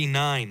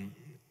 139,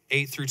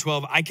 8 through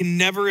 12. I can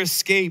never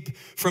escape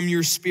from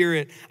your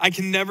spirit. I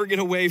can never get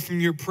away from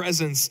your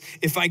presence.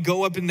 If I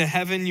go up into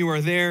heaven, you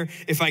are there.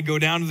 If I go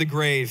down to the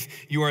grave,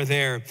 you are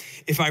there.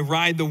 If I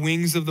ride the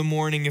wings of the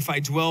morning, if I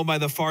dwell by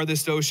the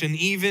farthest ocean,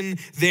 even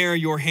there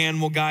your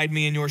hand will guide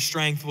me and your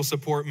strength will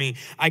support me.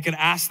 I could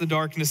ask the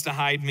darkness to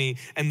hide me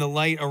and the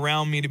light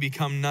around me to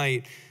become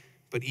night,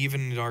 but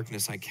even in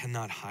darkness I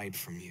cannot hide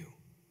from you.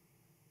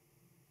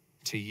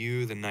 To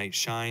you the night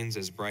shines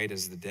as bright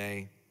as the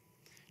day.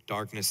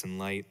 Darkness and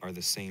light are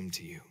the same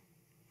to you.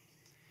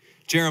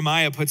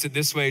 Jeremiah puts it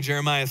this way,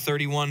 Jeremiah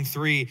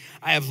 31:3.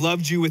 I have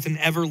loved you with an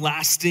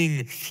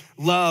everlasting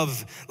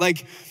love.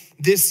 Like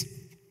this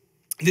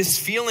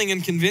feeling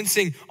and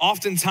convincing,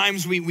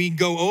 oftentimes we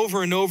go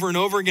over and over and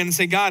over again and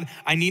say, God,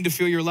 I need to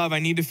feel your love. I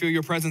need to feel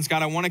your presence.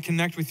 God, I want to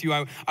connect with you.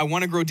 I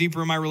want to grow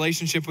deeper in my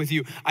relationship with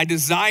you. I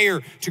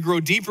desire to grow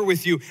deeper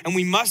with you. And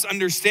we must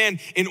understand,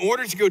 in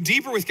order to go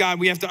deeper with God,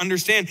 we have to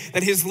understand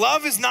that his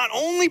love is not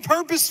only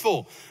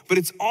purposeful, but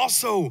it's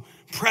also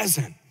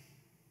present.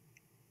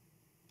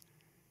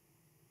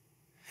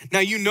 Now,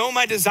 you know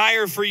my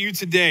desire for you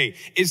today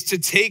is to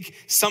take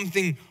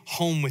something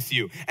home with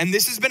you. And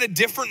this has been a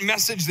different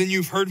message than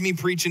you've heard me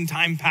preach in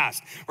time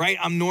past, right?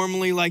 I'm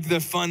normally like the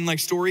fun, like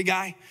story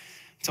guy.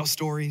 Tell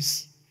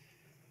stories,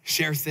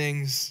 share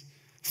things,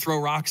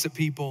 throw rocks at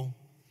people,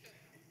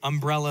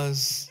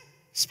 umbrellas,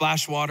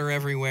 splash water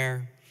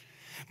everywhere.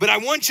 But I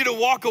want you to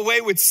walk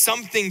away with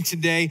something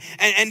today.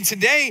 And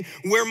today,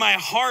 where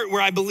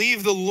I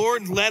believe the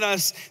Lord led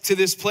us to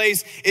this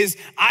place is,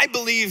 I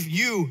believe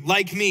you,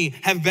 like me,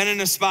 have been in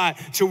a spot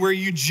to where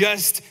you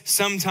just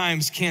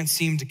sometimes can't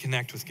seem to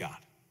connect with God.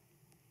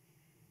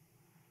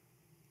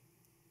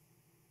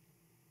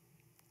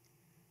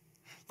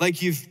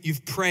 Like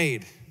you've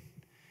prayed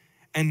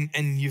and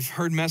you've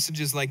heard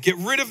messages like, get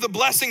rid of the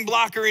blessing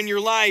blocker in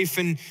your life,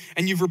 and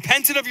you've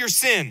repented of your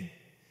sin.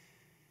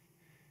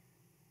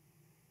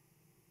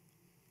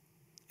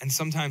 And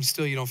sometimes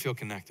still you don't feel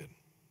connected.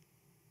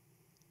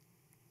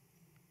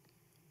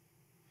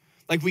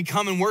 Like we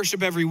come and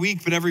worship every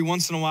week, but every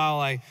once in a while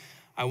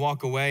I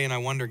walk away and I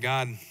wonder,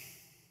 God,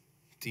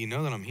 do you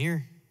know that I'm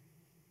here?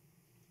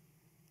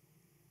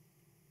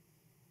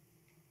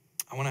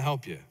 I want to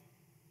help you.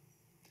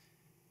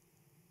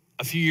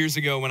 A few years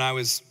ago when I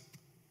was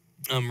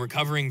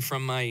recovering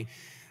from my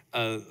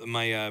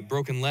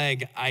broken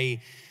leg,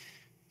 I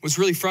was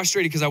really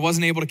frustrated because I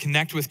wasn't able to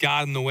connect with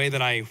God in the way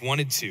that I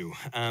wanted to.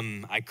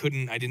 I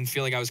didn't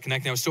feel like I was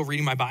connecting. I was still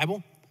reading my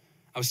Bible.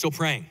 I was still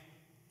praying.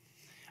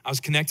 I was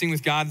connecting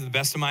with God to the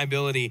best of my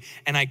ability,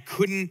 and I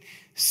couldn't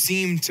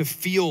seem to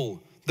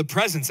feel the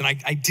presence, and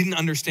I didn't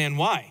understand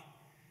why.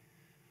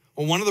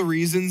 Well, one of the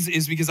reasons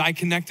is because I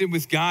connected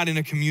with God in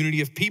a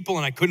community of people,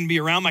 and I couldn't be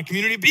around my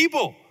community of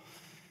people.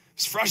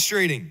 It's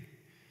frustrating.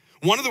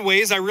 One of the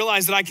ways I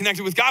realized that I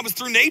connected with God was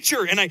through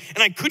nature, and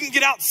I couldn't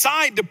get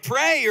outside to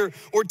pray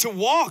or to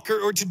walk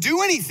or to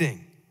do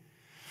anything.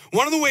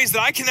 One of the ways that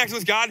I connect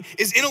with God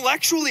is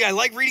intellectually. I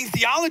like reading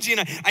theology,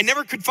 and I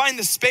never could find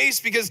the space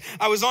because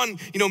I was on,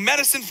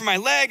 medicine for my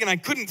leg, and I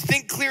couldn't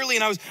think clearly,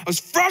 and I was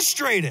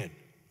frustrated.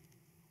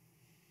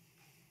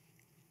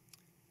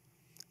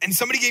 And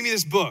somebody gave me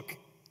this book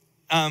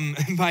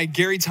by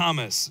Gary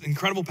Thomas,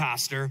 incredible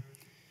pastor.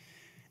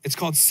 It's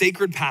called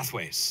Sacred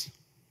Pathways.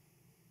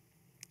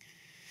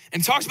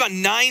 And talks about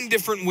 9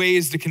 different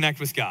ways to connect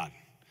with God.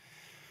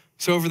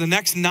 So over the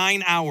next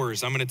 9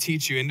 hours, I'm gonna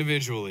teach you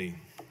individually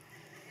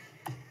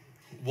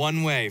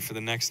one way for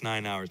the next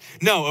 9 hours.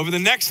 No, over the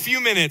next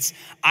few minutes,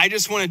 I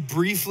just wanna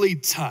briefly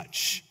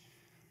touch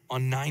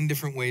on 9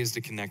 different ways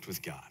to connect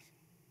with God,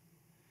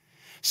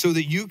 so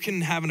that you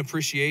can have an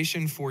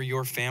appreciation for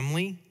your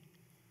family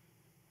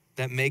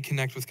that may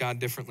connect with God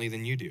differently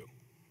than you do,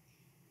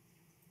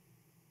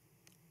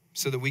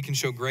 so that we can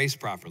show grace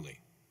properly.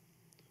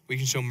 We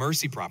can show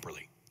mercy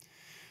properly.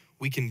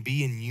 We can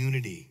be in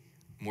unity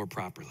more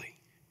properly.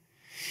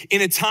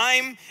 In a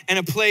time and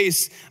a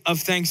place of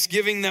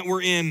thanksgiving that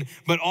we're in,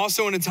 but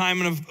also in a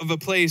time and of a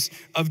place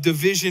of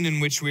division in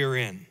which we are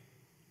in,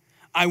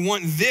 I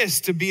want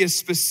this to be a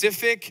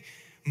specific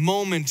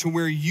moment to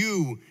where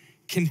you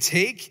can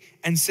take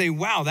and say,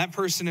 wow, that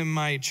person in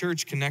my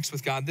church connects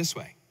with God this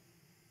way.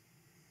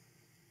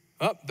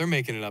 Oh, they're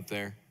making it up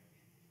there.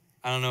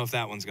 I don't know if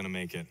that one's gonna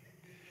make it.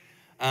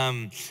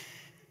 And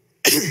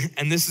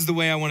this is the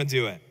way I wanna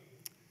do it.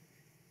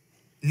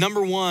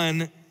 Number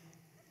one,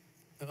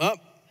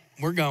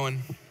 we're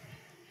going.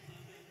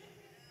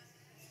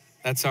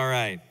 That's all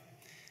right.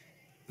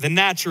 The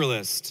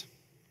naturalist,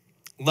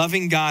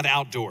 loving God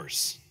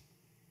outdoors.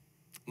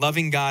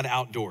 Loving God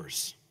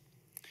outdoors.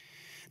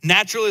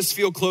 Naturalists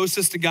feel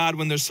closest to God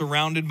when they're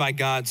surrounded by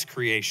God's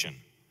creation.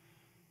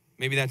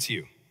 Maybe that's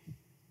you.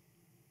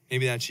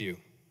 Maybe that's you.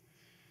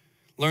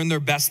 Learn their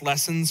best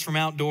lessons from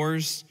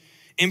outdoors.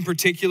 In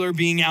particular,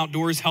 being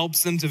outdoors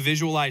helps them to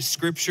visualize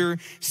scripture,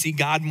 see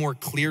God more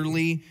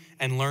clearly,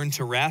 and learn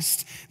to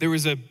rest. There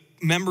was a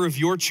member of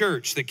your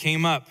church that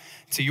came up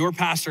to your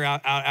pastor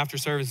out after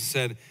service and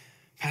said,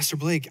 Pastor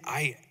Blake,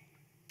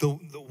 the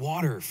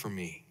water for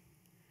me,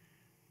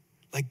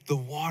 like the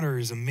water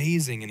is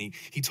amazing. And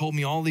he told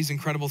me all these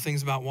incredible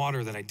things about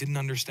water that I didn't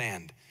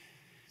understand.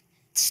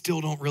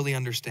 Still don't really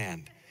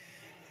understand.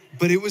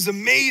 But it was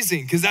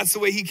amazing because that's the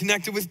way he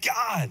connected with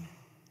God.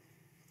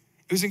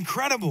 It was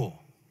incredible.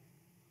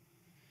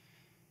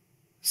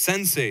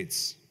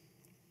 Sensates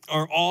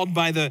are awed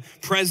by the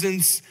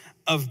presence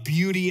of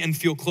beauty and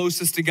feel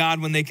closest to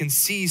God when they can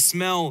see,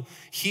 smell,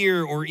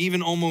 hear, or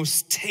even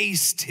almost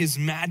taste his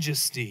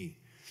majesty.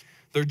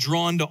 They're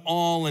drawn to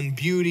awe and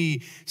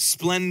beauty,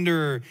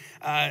 splendor.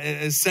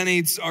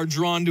 Senates are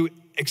drawn to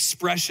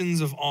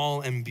expressions of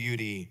awe and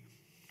beauty.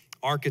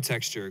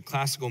 Architecture,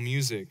 classical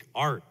music,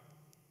 art,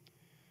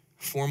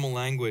 formal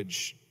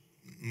language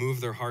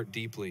move their heart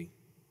deeply.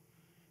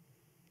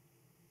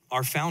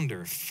 Our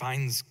founder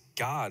finds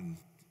God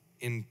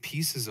in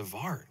pieces of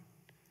art.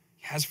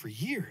 He has for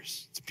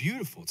years. It's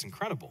beautiful, it's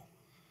incredible.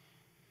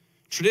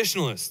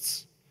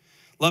 Traditionalists,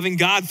 loving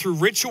God through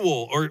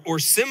ritual or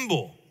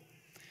symbol.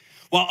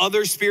 While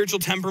other spiritual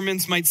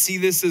temperaments might see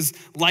this as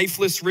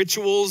lifeless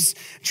rituals,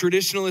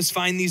 traditionalists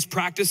find these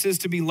practices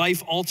to be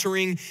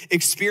life-altering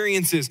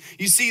experiences.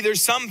 You see,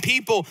 there's some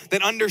people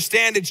that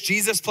understand it's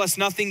Jesus plus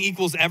nothing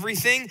equals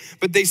everything,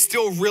 but they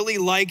still really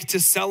like to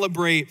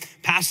celebrate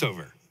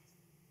Passover.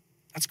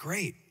 That's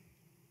great.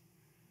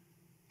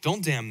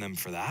 Don't damn them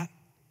for that.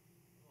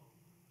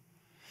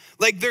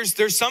 Like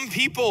there's some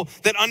people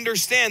that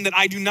understand that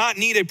I do not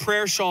need a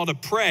prayer shawl to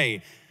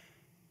pray.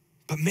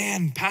 But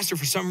man, Pastor,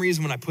 for some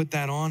reason, when I put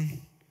that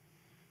on,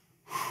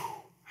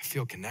 I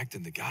feel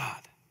connected to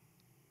God.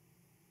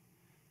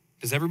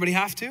 Does everybody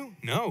have to?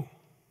 No.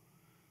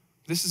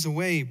 This is a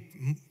way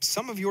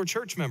some of your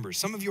church members,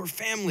 some of your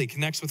family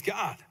connects with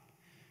God,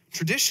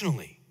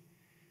 traditionally.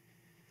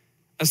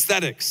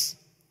 Aesthetics,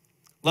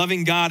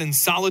 loving God in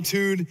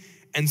solitude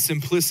and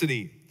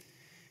simplicity.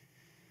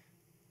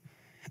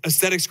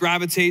 Aesthetics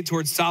gravitate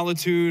towards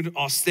solitude,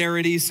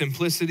 austerity,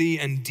 simplicity,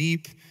 and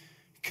deep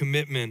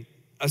commitment.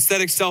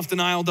 Aesthetic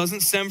self-denial doesn't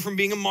stem from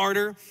being a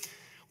martyr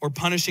or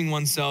punishing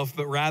oneself,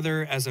 but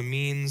rather as a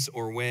means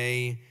or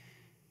way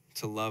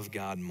to love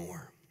God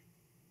more.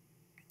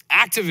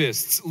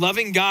 Activists,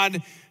 loving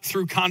God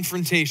through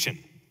confrontation.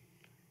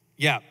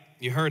 Yeah,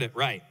 you heard it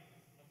right.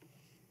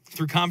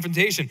 Through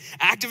confrontation.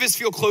 Activists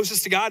feel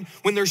closest to God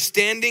when they're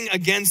standing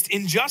against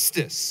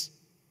injustice.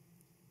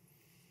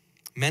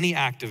 Many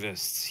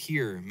activists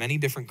hear many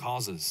different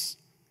causes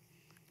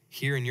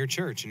here in your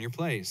church, in your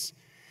place.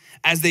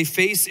 As they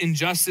face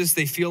injustice,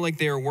 they feel like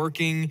they are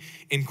working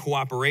in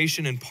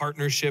cooperation and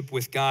partnership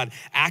with God.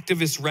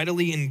 Activists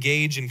readily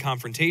engage in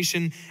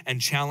confrontation and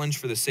challenge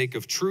for the sake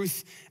of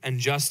truth and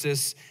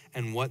justice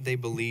and what they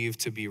believe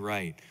to be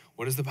right.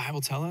 What does the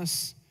Bible tell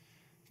us?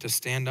 To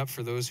stand up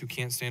for those who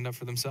can't stand up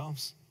for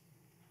themselves.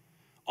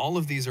 All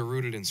of these are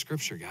rooted in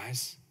Scripture,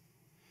 guys.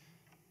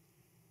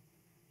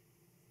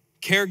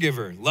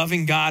 Caregiver,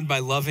 loving God by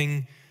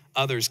loving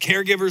others.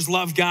 Caregivers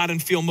love God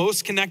and feel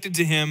most connected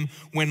to him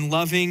when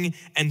loving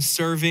and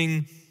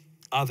serving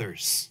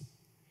others.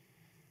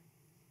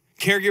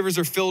 Caregivers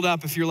are filled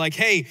up if you're like,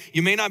 hey,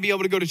 you may not be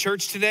able to go to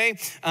church today,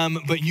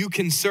 but you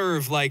can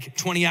serve like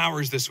 20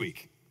 hours this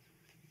week.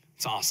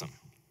 It's awesome.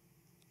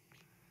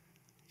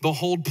 They'll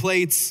hold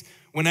plates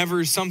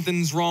whenever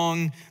something's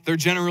wrong. They're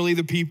generally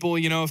the people,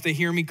 if they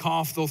hear me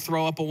cough, they'll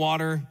throw up a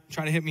water,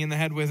 try to hit me in the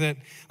head with it.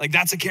 Like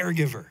that's a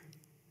caregiver.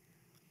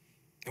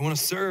 They want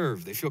to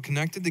serve. They feel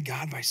connected to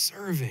God by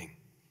serving.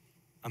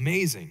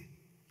 Amazing.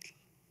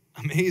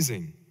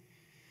 Amazing.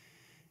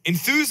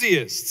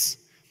 Enthusiasts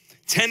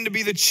tend to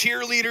be the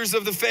cheerleaders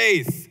of the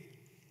faith.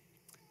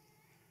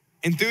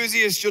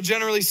 Enthusiasts you'll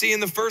generally see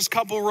in the first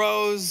couple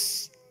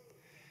rows.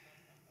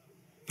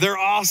 They're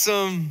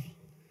awesome.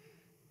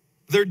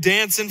 They're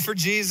dancing for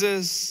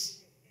Jesus.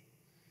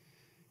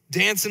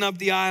 Dancing up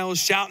the aisles,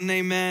 shouting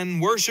amen,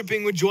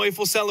 worshiping with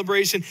joyful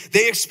celebration.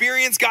 They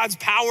experience God's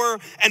power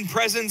and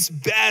presence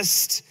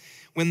best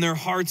when their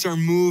hearts are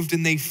moved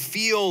and they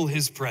feel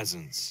his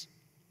presence.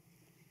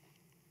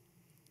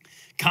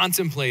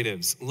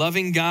 Contemplatives,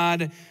 loving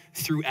God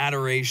through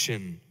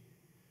adoration.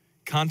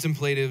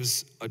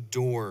 Contemplatives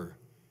adore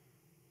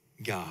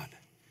God.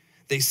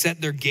 They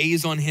set their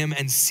gaze on him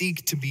and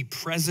seek to be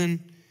present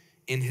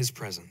in his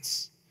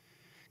presence.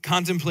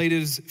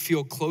 Contemplatives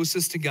feel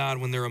closest to God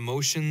when their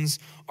emotions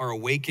are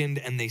awakened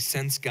and they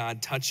sense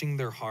God touching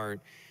their heart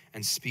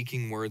and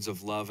speaking words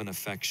of love and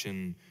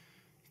affection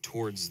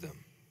towards them.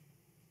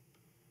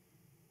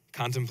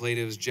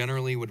 Contemplatives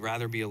generally would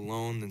rather be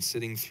alone than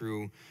sitting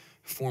through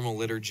formal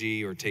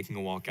liturgy or taking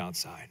a walk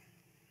outside.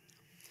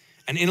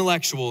 And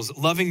intellectuals,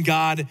 loving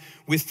God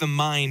with the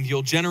mind,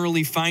 you'll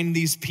generally find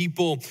these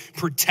people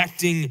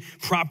protecting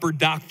proper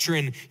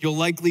doctrine. You'll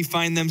likely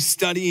find them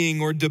studying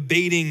or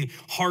debating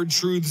hard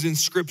truths in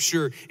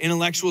Scripture.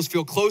 Intellectuals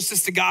feel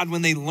closest to God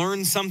when they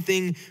learn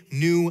something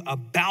new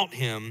about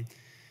him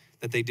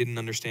that they didn't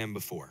understand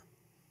before.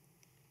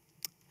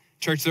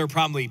 Church, there are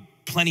probably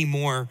plenty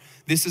more.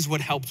 This is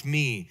what helped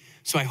me,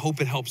 so I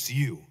hope it helps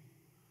you.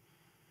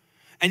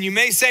 And you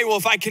may say, well,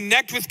 if I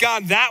connect with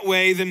God that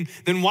way, then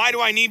why do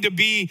I need to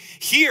be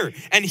here?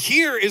 And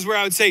here is where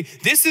I would say,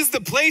 this is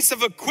the place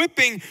of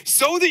equipping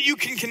so that you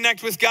can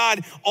connect with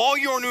God all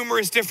your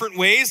numerous different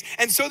ways,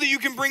 and so that you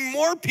can bring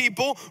more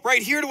people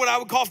right here to what I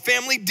would call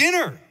family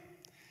dinner.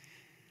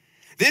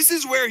 This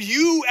is where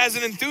you as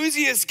an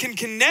enthusiast can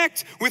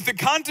connect with the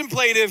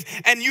contemplative,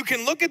 and you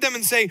can look at them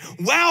and say,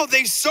 wow,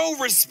 they so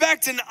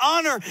respect and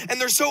honor,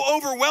 and they're so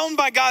overwhelmed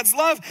by God's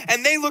love.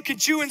 And they look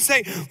at you and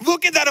say,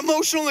 look at that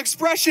emotional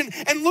expression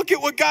and look at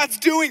what God's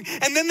doing.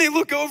 And then they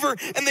look over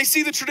and they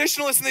see the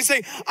traditionalists and they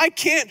say, I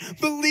can't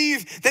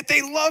believe that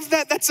they love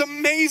that. That's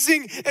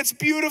amazing. It's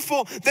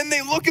beautiful. Then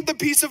they look at the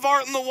piece of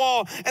art on the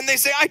wall and they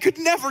say, I could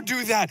never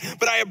do that,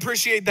 but I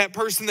appreciate that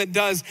person that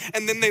does.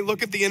 And then they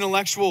look at the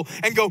intellectual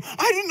and go,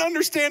 I didn't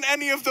understand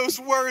any of those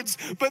words,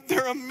 but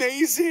they're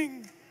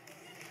amazing.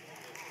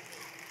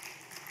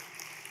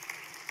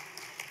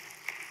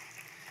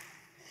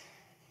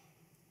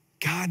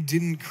 God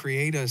didn't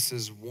create us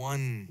as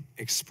one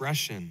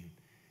expression.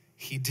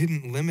 He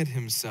didn't limit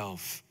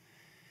himself.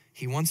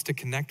 He wants to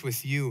connect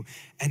with you,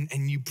 and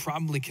you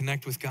probably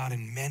connect with God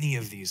in many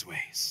of these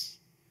ways.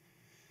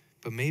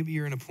 But maybe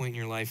you're in a point in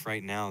your life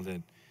right now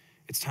that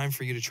it's time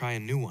for you to try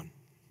a new one.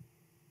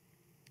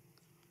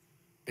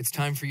 It's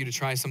time for you to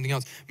try something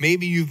else.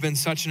 Maybe you've been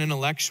such an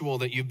intellectual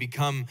that you've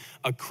become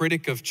a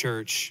critic of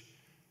church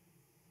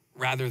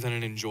rather than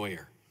an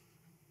enjoyer.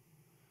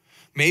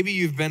 Maybe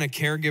you've been a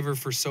caregiver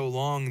for so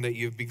long that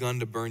you've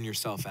begun to burn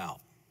yourself out.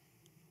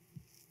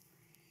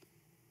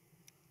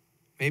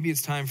 Maybe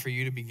it's time for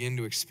you to begin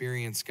to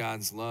experience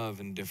God's love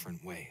in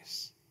different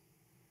ways.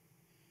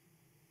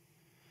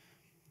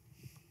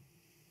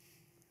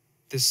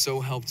 This so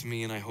helped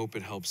me, and I hope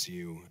it helps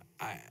you.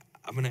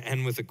 I'm going to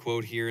end with a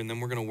quote here, and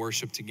then we're going to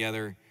worship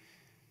together.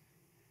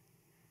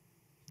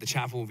 The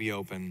chapel will be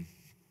open.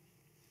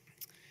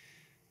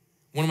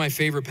 One of my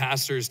favorite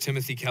pastors,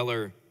 Timothy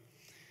Keller,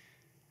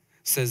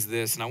 says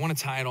this, and I want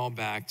to tie it all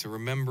back to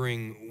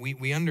remembering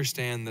we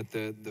understand that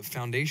the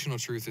foundational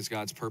truth is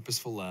God's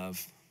purposeful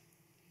love.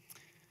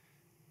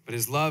 But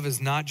his love is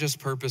not just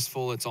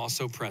purposeful, it's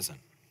also present.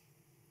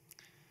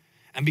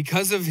 And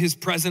because of his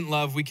present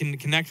love, we can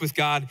connect with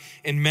God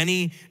in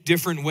many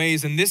different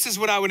ways. And this is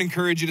what I would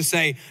encourage you to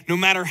say. No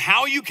matter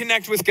how you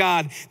connect with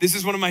God, this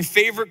is one of my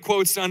favorite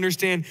quotes to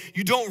understand.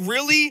 You don't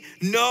really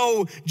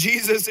know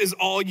Jesus is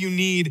all you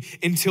need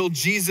until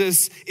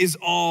Jesus is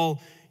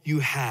all you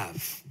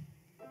have.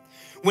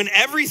 When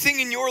everything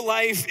in your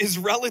life is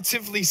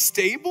relatively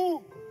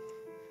stable,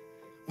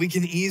 we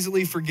can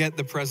easily forget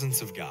the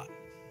presence of God,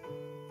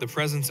 the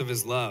presence of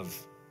his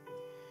love.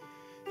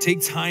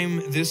 Take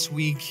time this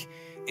week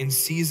in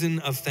season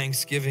of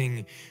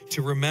Thanksgiving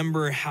to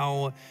remember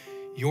how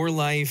your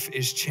life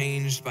is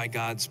changed by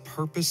God's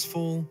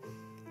purposeful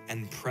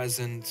and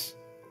present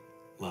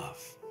love.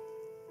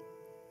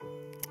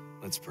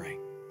 Let's pray.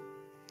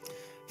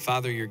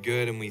 Father, you're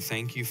good, and we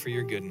thank you for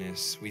your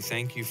goodness. We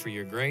thank you for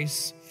your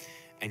grace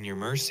and your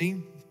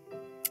mercy.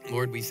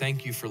 Lord, we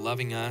thank you for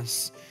loving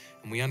us,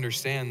 and we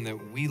understand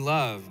that we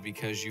love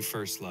because you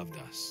first loved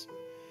us.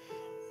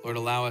 Lord,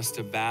 allow us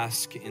to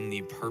bask in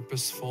the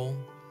purposeful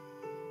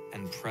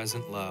and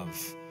present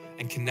love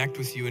and connect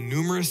with you in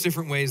numerous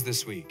different ways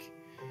this week.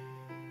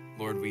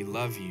 Lord, we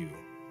love you.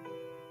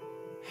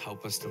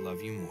 Help us to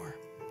love you more.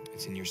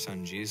 It's in your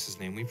son Jesus'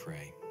 name we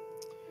pray.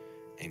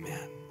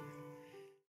 Amen.